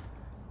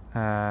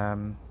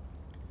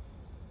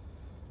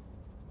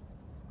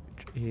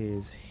 which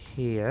is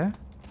here.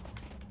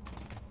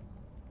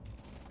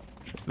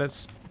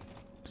 Let's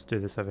do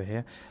this over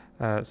here.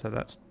 So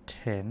that's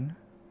 10.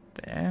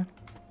 There.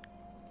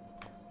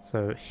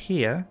 So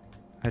here,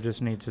 I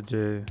just need to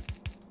do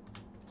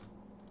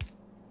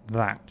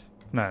that.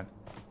 No.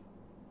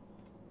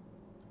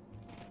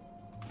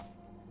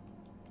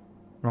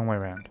 Wrong way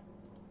around.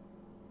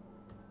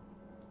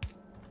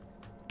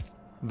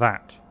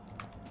 That.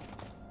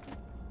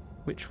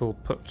 Which will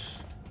put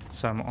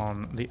some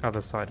on the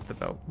other side of the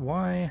belt.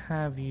 Why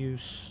have you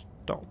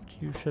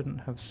stopped? You shouldn't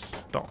have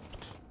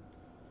stopped.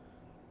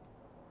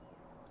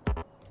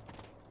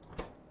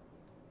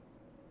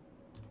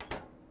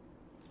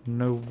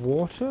 No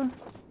water?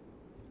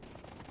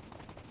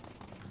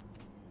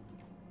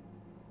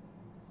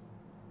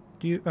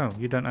 Do you... oh,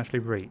 you don't actually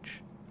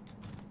reach.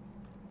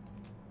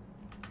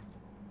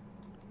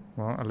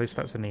 Well, at least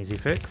that's an easy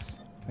fix.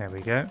 There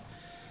we go.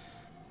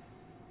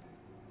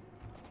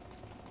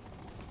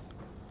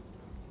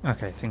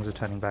 Okay, things are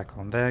turning back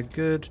on there.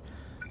 Good.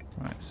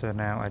 Right, so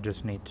now I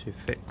just need to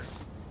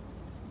fix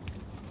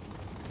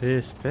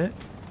this bit.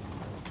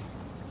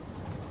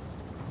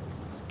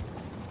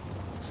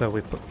 So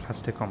we put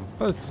plastic on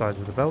both sides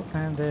of the belt,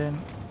 and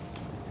then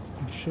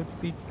it should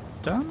be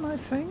done, I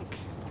think.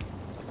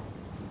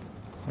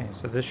 Okay,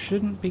 so this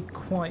shouldn't be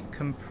quite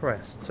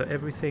compressed, so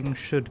everything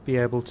should be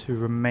able to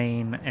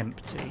remain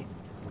empty.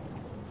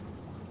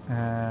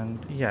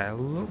 And yeah, it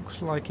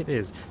looks like it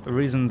is. The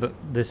reason that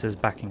this is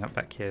backing up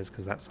back here is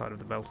because that side of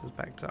the belt is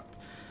backed up.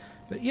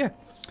 But yeah,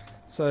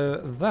 so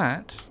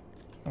that,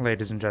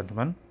 ladies and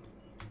gentlemen,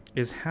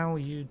 is how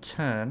you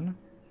turn,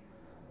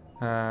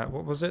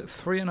 what was it,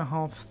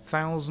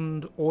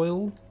 3,500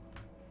 oil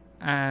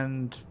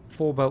and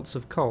 4 belts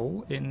of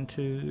coal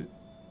into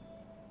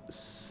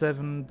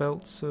 7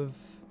 belts of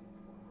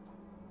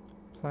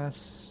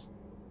plastic.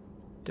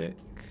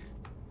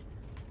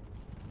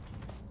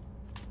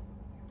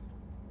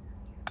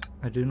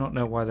 I do not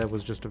know why there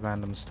was just a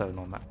random stone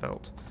on that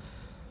belt.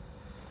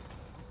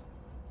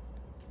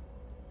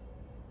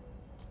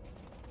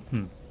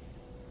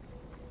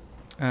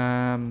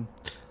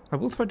 I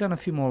will throw down a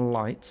few more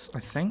lights, I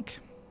think.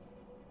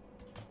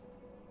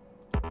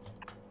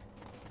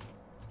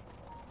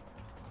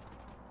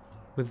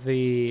 With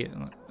the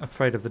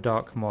Afraid of the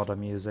Dark mod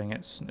I'm using,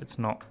 it's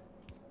not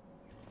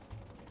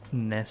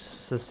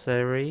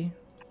necessary,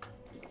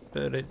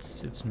 but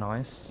it's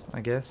nice,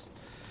 I guess.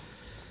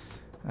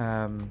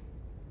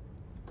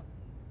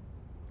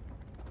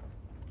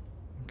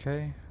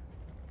 Okay,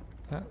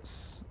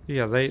 that's,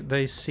 yeah,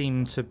 they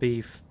seem to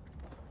be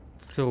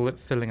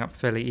filling up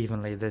fairly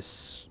evenly.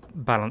 This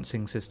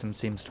balancing system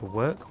seems to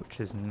work, which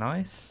is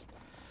nice.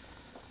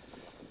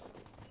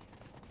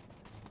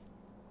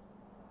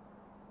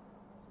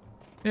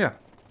 Yeah,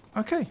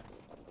 okay.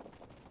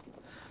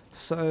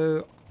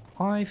 So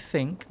I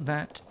think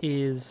that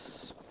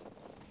is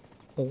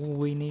all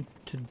we need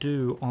to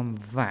do on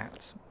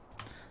that.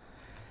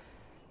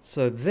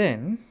 So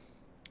then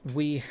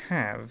we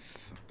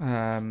have,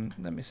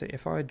 let me see,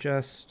 if I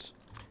just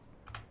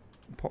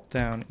pop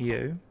down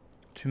you,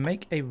 to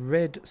make a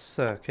red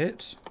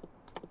circuit,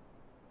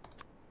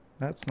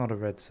 that's not a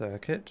red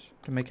circuit,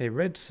 to make a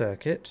red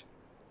circuit,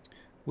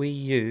 we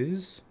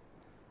use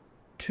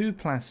 2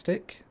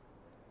 plastic,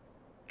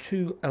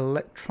 2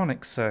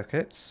 electronic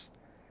circuits,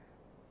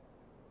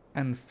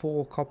 and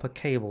 4 copper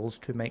cables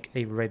to make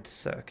a red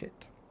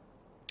circuit.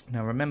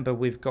 Now remember,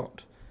 we've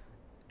got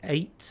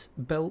 8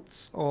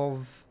 belts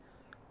of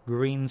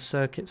green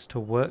circuits to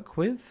work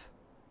with.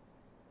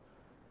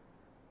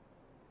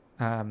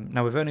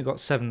 Now we've only got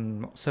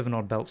 7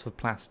 odd belts of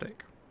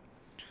plastic.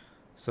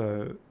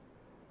 So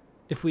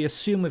if we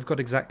assume we've got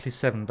exactly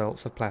 7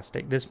 belts of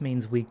plastic, this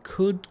means we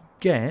could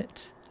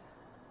get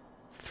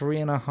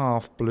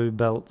 3.5 blue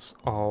belts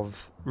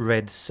of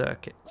red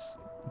circuits.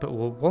 But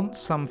we'll want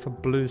some for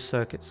blue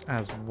circuits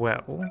as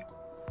well.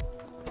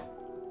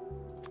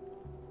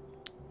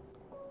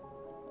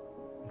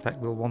 In fact,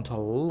 we'll want a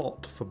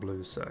lot for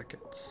blue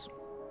circuits.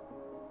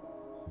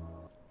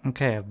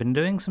 Okay, I've been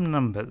doing some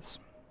numbers.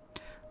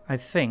 I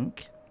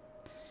think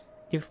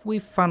if we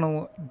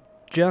funnel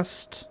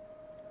just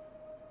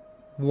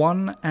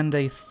 1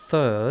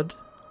 1/3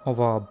 of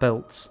our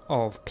belts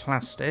of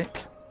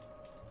plastic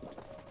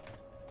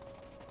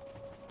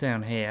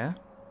down here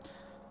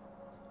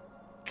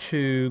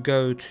to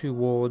go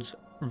towards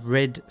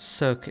red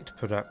circuit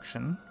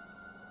production,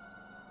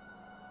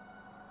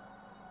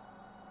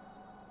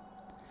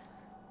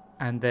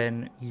 and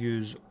then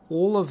use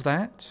all of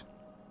that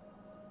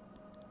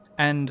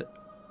and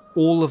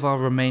all of our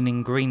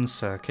remaining green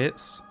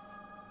circuits,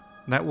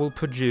 that will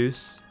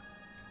produce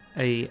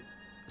a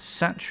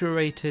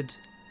saturated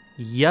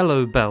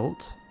yellow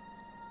belt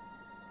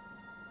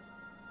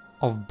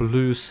of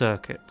blue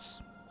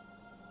circuits.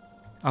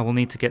 I will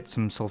need to get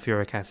some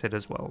sulfuric acid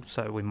as well,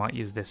 so we might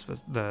use this for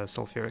the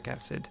sulfuric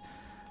acid.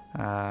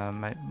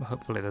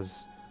 Hopefully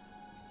there's...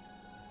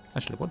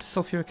 Actually, what does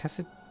sulfuric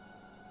acid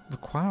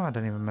require? I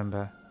don't even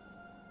remember.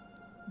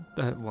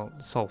 Well,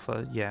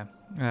 sulfur, yeah.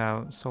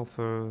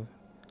 Sulfur...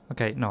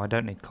 Okay, no, I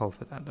don't need coal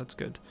for that, that's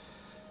good.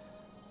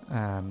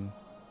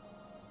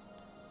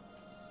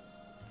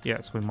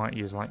 Yes, we might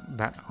use like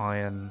that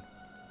iron,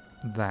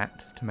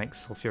 that, to make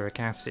sulfuric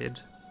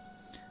acid,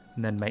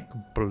 and then make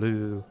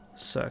blue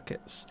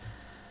circuits.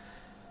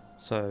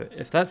 So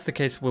if that's the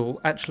case, we'll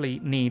actually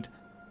need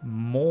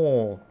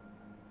more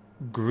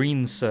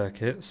green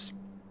circuits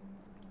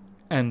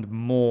and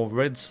more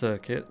red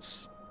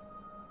circuits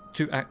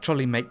to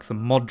actually make the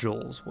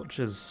modules, which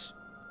is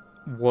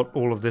what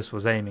all of this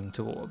was aiming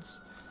towards.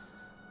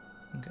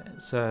 Okay,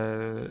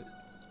 so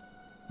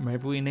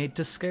maybe we need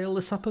to scale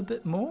this up a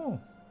bit more.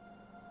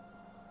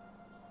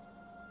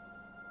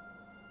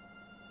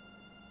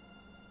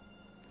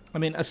 I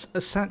mean, a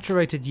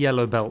saturated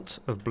yellow belt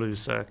of blue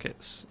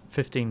circuits,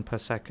 15 per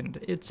second,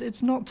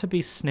 it's not to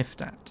be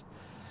sniffed at.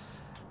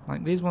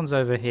 Like these ones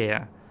over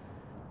here,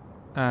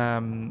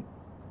 okay,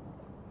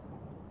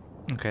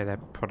 they're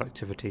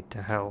productivity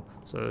to hell,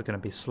 so they're going to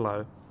be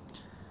slow.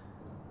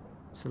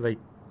 So they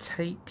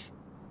take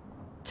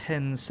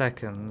 10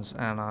 seconds,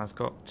 and I've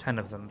got 10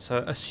 of them.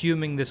 So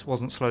assuming this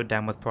wasn't slowed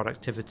down with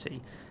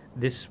productivity,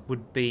 this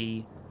would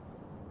be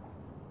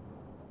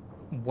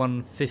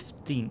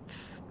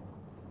 1/15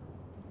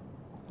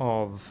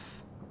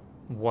 of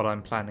what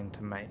I'm planning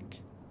to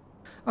make.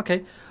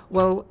 Okay,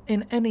 well,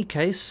 in any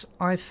case,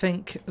 I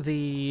think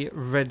the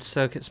red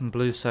circuits and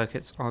blue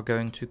circuits are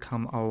going to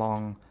come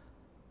along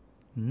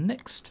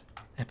next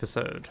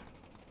episode.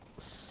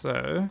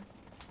 So,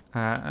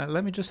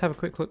 let me just have a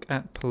quick look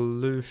at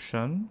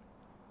pollution,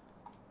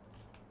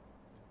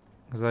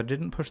 because I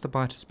didn't push the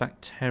biters back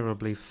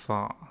terribly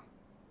far.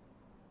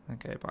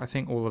 Okay, but I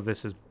think all of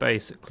this is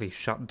basically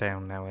shut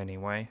down now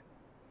anyway.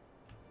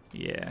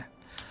 Yeah.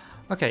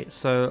 Okay,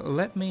 so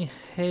let me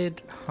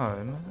head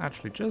home.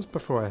 Actually, just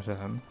before I head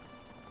home,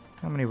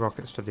 how many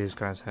rockets do these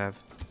guys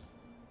have?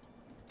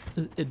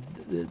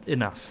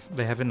 Enough.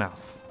 They have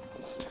enough.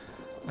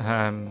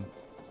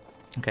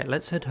 Okay,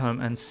 let's head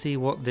home and see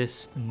what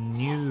this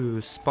new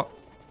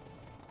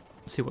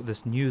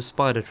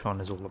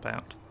Spidertron is all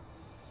about.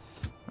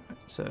 Alright,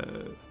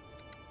 so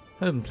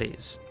home,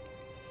 please.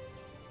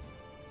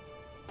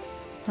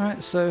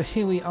 Alright, so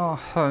here we are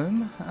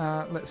home.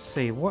 Let's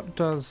see, what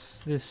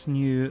does this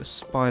new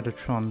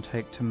Spidertron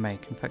take to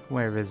make? In fact,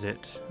 where is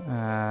it?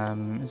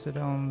 Is it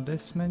on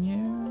this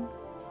menu?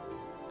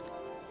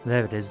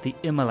 There it is, the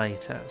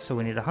immolator. So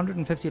we need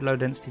 150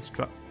 low-density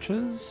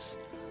structures.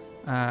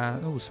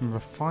 Oh, some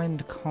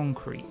refined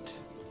concrete.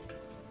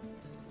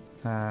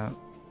 There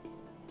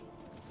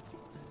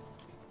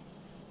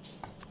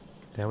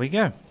we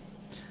go.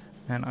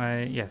 And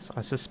I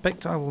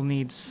suspect I will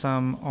need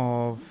some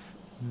of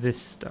this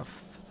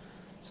stuff.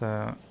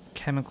 So,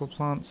 chemical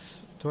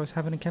plants. Do I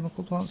have any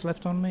chemical plants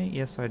left on me?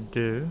 Yes, I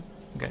do.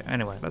 Okay,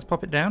 anyway, let's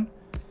pop it down.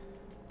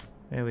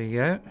 There we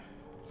go.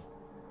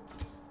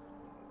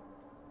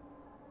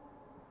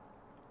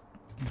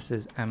 This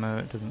is ammo.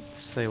 It doesn't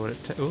say what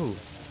it takes. Ooh.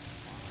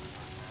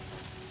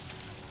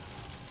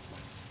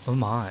 Oh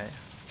my.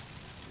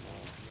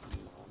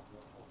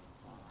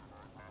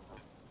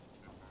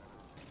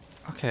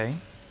 Okay.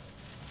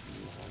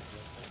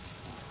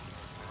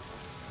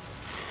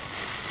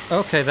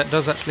 Okay, that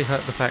does actually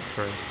hurt the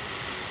factory.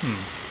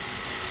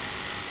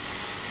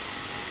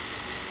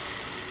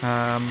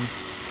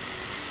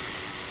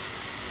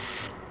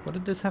 What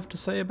did this have to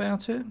say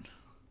about it?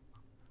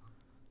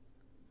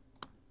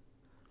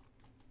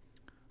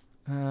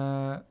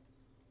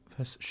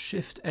 Press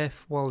Shift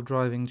F while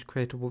driving to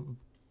create a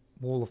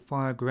wall of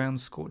fire. Ground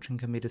scorching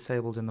can be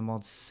disabled in the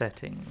mod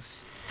settings.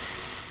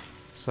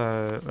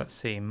 So let's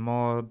see,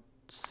 mod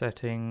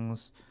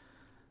settings.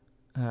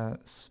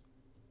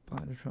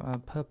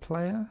 Per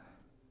player?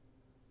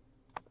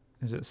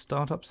 Is it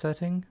startup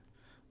setting?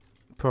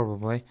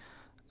 Probably.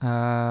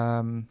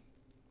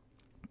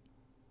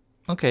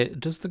 Okay,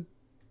 does the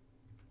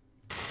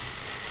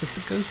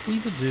Ghost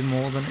Weaver do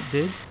more than it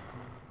did?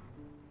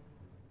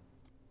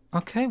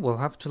 Okay, we'll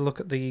have to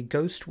look at the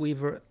Ghost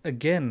Weaver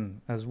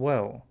again as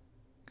well,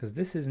 because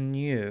this is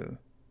new.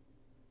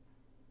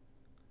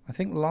 I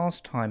think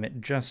last time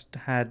it just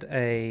had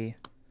a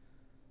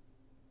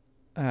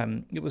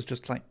it was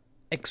just like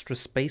extra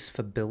space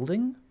for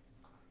building,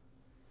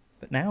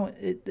 but now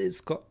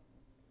it's got...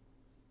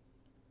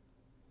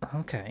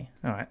 Okay,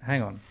 alright,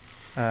 hang on.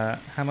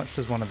 How much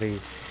does one of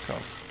these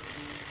cost?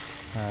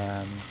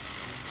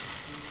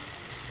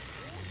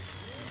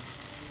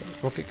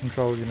 Rocket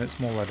control unit,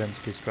 small low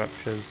density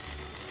structures.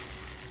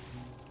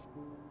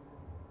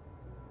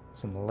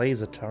 Some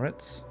laser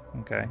turrets.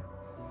 Okay.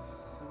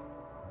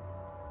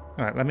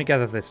 Alright, let me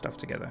gather this stuff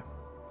together.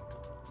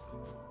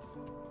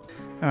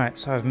 Alright,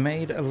 so I've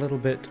made a little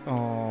bit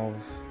of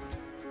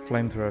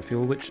flamethrower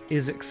fuel, which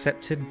is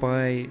accepted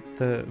by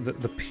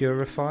the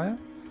purifier.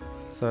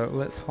 So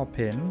let's hop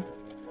in.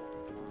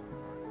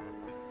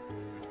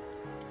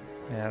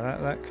 Yeah,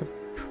 that could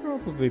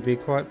probably be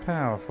quite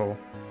powerful.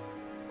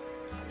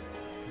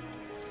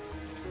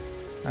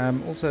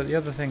 Also, the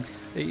other thing,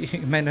 you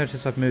may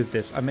notice I've moved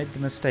this. I made the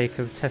mistake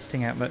of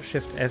testing out that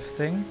Shift F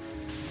thing,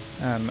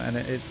 and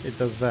it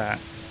does that.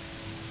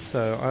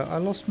 So I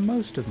lost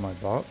most of my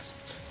bots.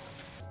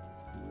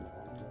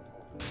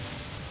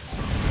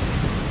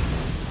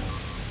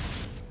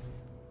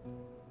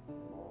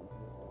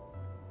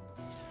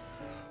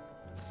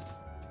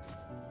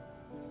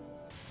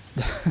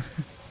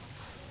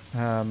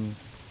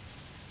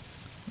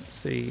 Let's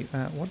see,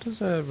 what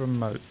does a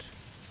remote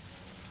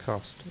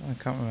cost? I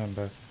can't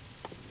remember.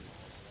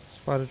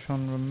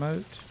 Spidertron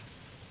remote.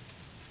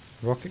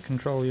 Rocket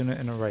control unit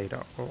and a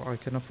radar. Well, I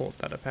can afford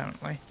that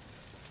apparently.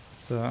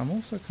 So I'm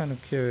also kind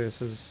of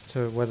curious as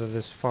to whether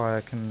this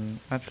fire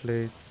can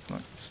actually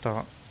like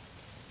start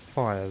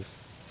fires.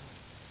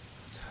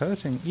 It's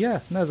hurting. Yeah,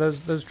 no,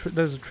 those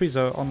trees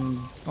are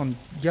on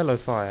yellow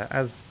fire,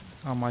 as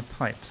are my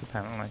pipes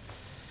apparently.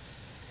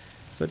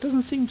 So it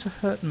doesn't seem to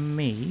hurt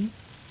me.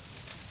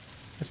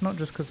 It's not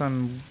just because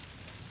I've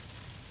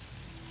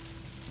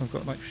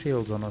got like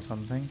shields on or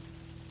something.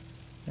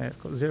 Yeah, it's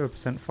got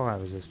 0% fire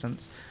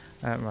resistance.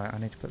 Right, I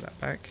need to put that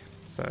back.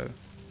 So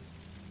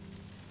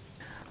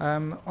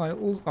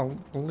I'll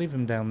leave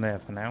him down there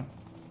for now.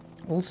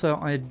 Also,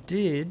 I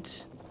did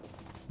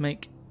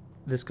make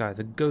this guy,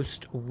 the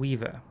Ghost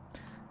Weaver,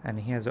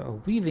 and he has a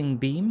weaving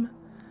beam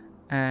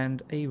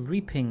and a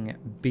reaping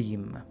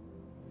beam.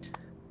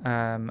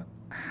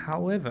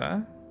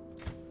 However,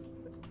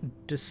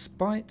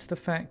 despite the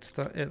fact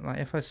that like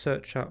if I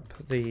search up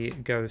the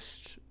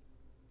Ghost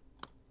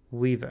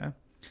Weaver,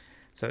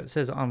 so it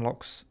says it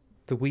unlocks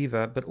the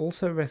Weaver, but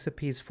also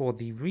recipes for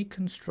the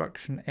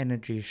Reconstruction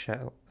Energy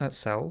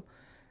Cell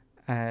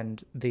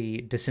and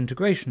the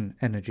Disintegration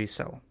Energy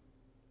Cell.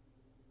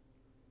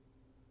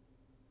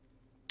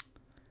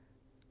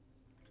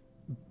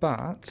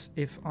 But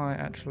if I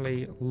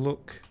actually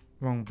look,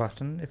 wrong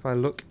button, if I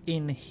look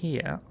in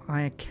here,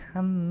 I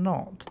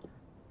cannot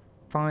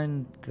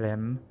find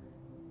them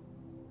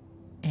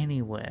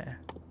anywhere.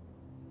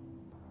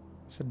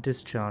 It's a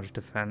discharge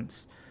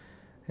defense.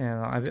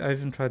 Yeah, I've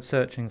even tried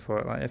searching for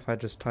it. Like if I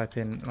just type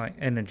in like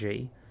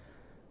energy,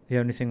 the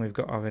only thing we've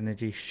got are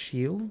energy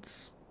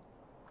shields.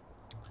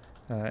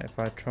 If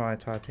I try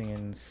typing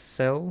in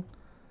cell,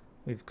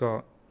 we've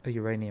got a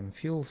uranium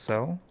fuel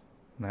cell.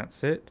 And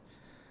that's it.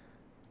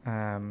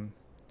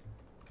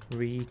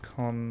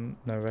 Recon,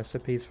 no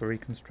recipes for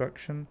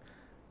reconstruction.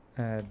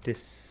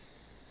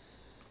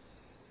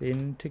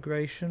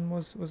 Disintegration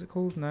was it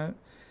called? No.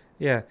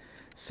 Yeah.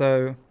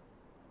 So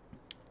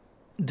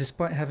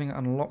despite having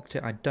unlocked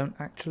it, I don't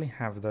actually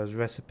have those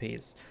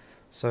recipes.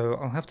 So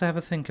I'll have to have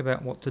a think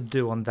about what to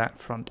do on that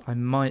front. I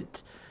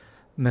might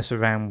mess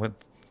around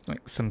with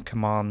like some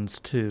commands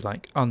to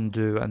like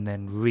undo and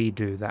then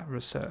redo that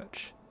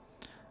research.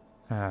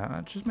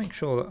 Just make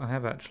sure that I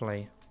have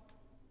actually,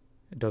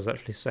 it does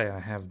actually say I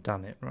have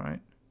done it, right?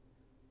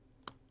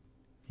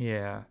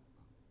 Yeah.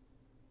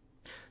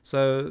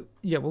 So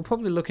yeah, we'll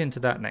probably look into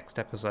that next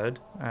episode.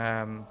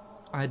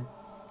 I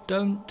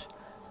don't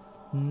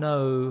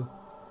know.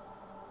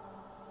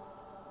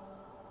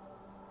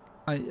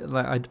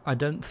 I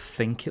don't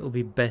think it'll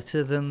be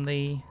better than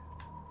the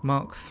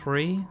Mark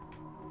III.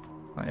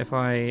 Like if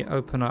I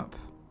open up,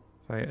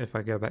 if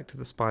I go back to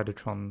the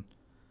Spidertron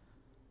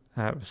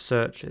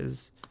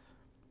researches,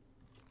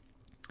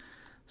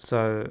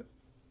 so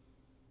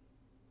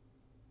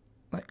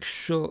like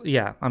sure,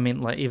 yeah, I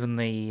mean like even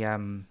the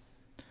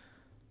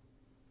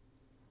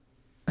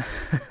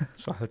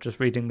so I was just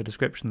reading the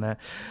description there.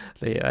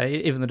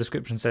 Even the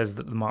description says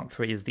that the Mark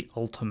III is the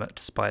ultimate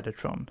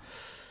Spidertron.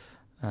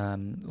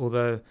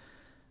 Although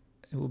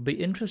it will be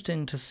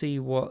interesting to see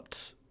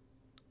what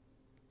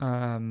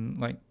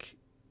like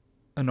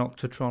an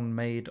Octotron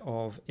made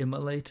of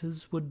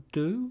immolators would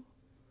do.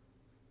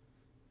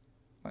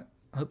 Like,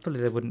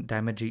 hopefully they wouldn't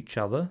damage each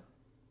other.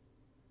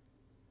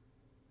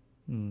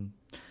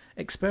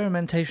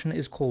 Experimentation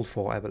is called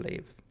for, I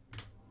believe.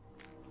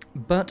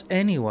 But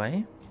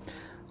anyway,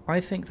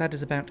 I think that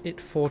is about it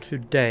for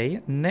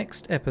today.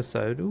 Next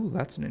episode, ooh,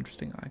 that's an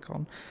interesting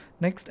icon.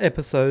 Next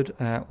episode,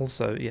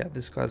 also, yeah,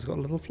 this guy's got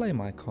a little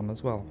flame icon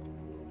as well.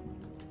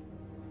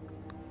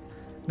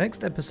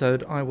 Next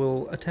episode, I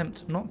will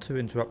attempt not to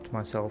interrupt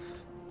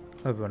myself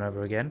over and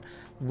over again.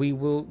 We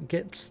will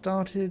get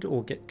started,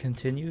 or get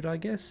continued, I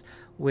guess,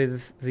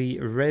 with the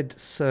red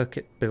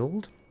circuit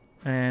build,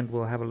 and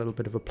we'll have a little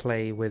bit of a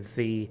play with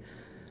the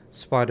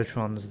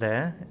Spidertrons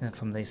there,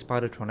 from the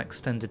Spidertron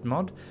Extended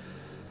mod.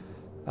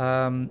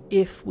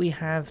 If we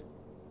have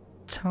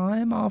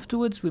time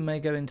afterwards, we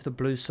may go into the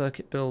blue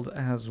circuit build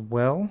as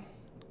well.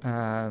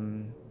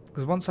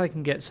 Because once I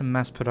can get some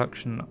mass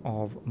production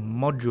of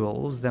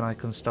modules, then I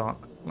can start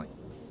like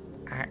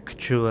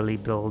actually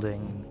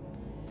building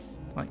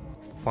like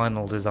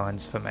final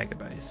designs for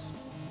Megabase.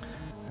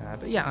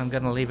 But yeah, I'm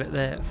going to leave it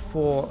there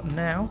for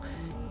now.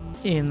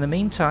 In the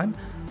meantime,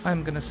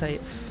 I'm going to say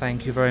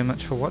thank you very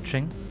much for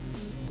watching,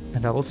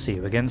 and I will see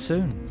you again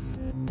soon.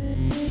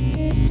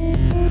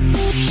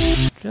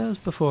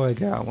 Just before I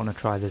go, I want to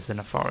try this in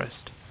a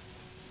forest.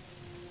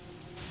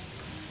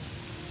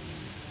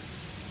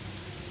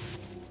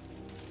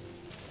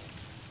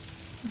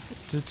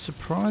 Did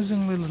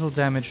surprisingly little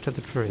damage to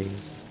the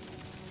trees.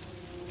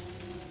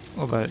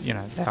 Although, you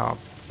know, they are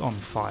on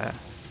fire.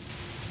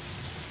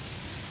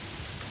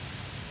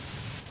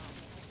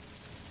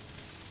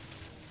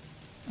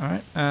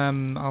 Alright,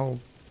 I'll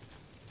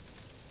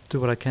do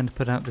what I can to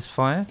put out this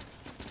fire.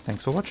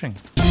 Thanks for watching.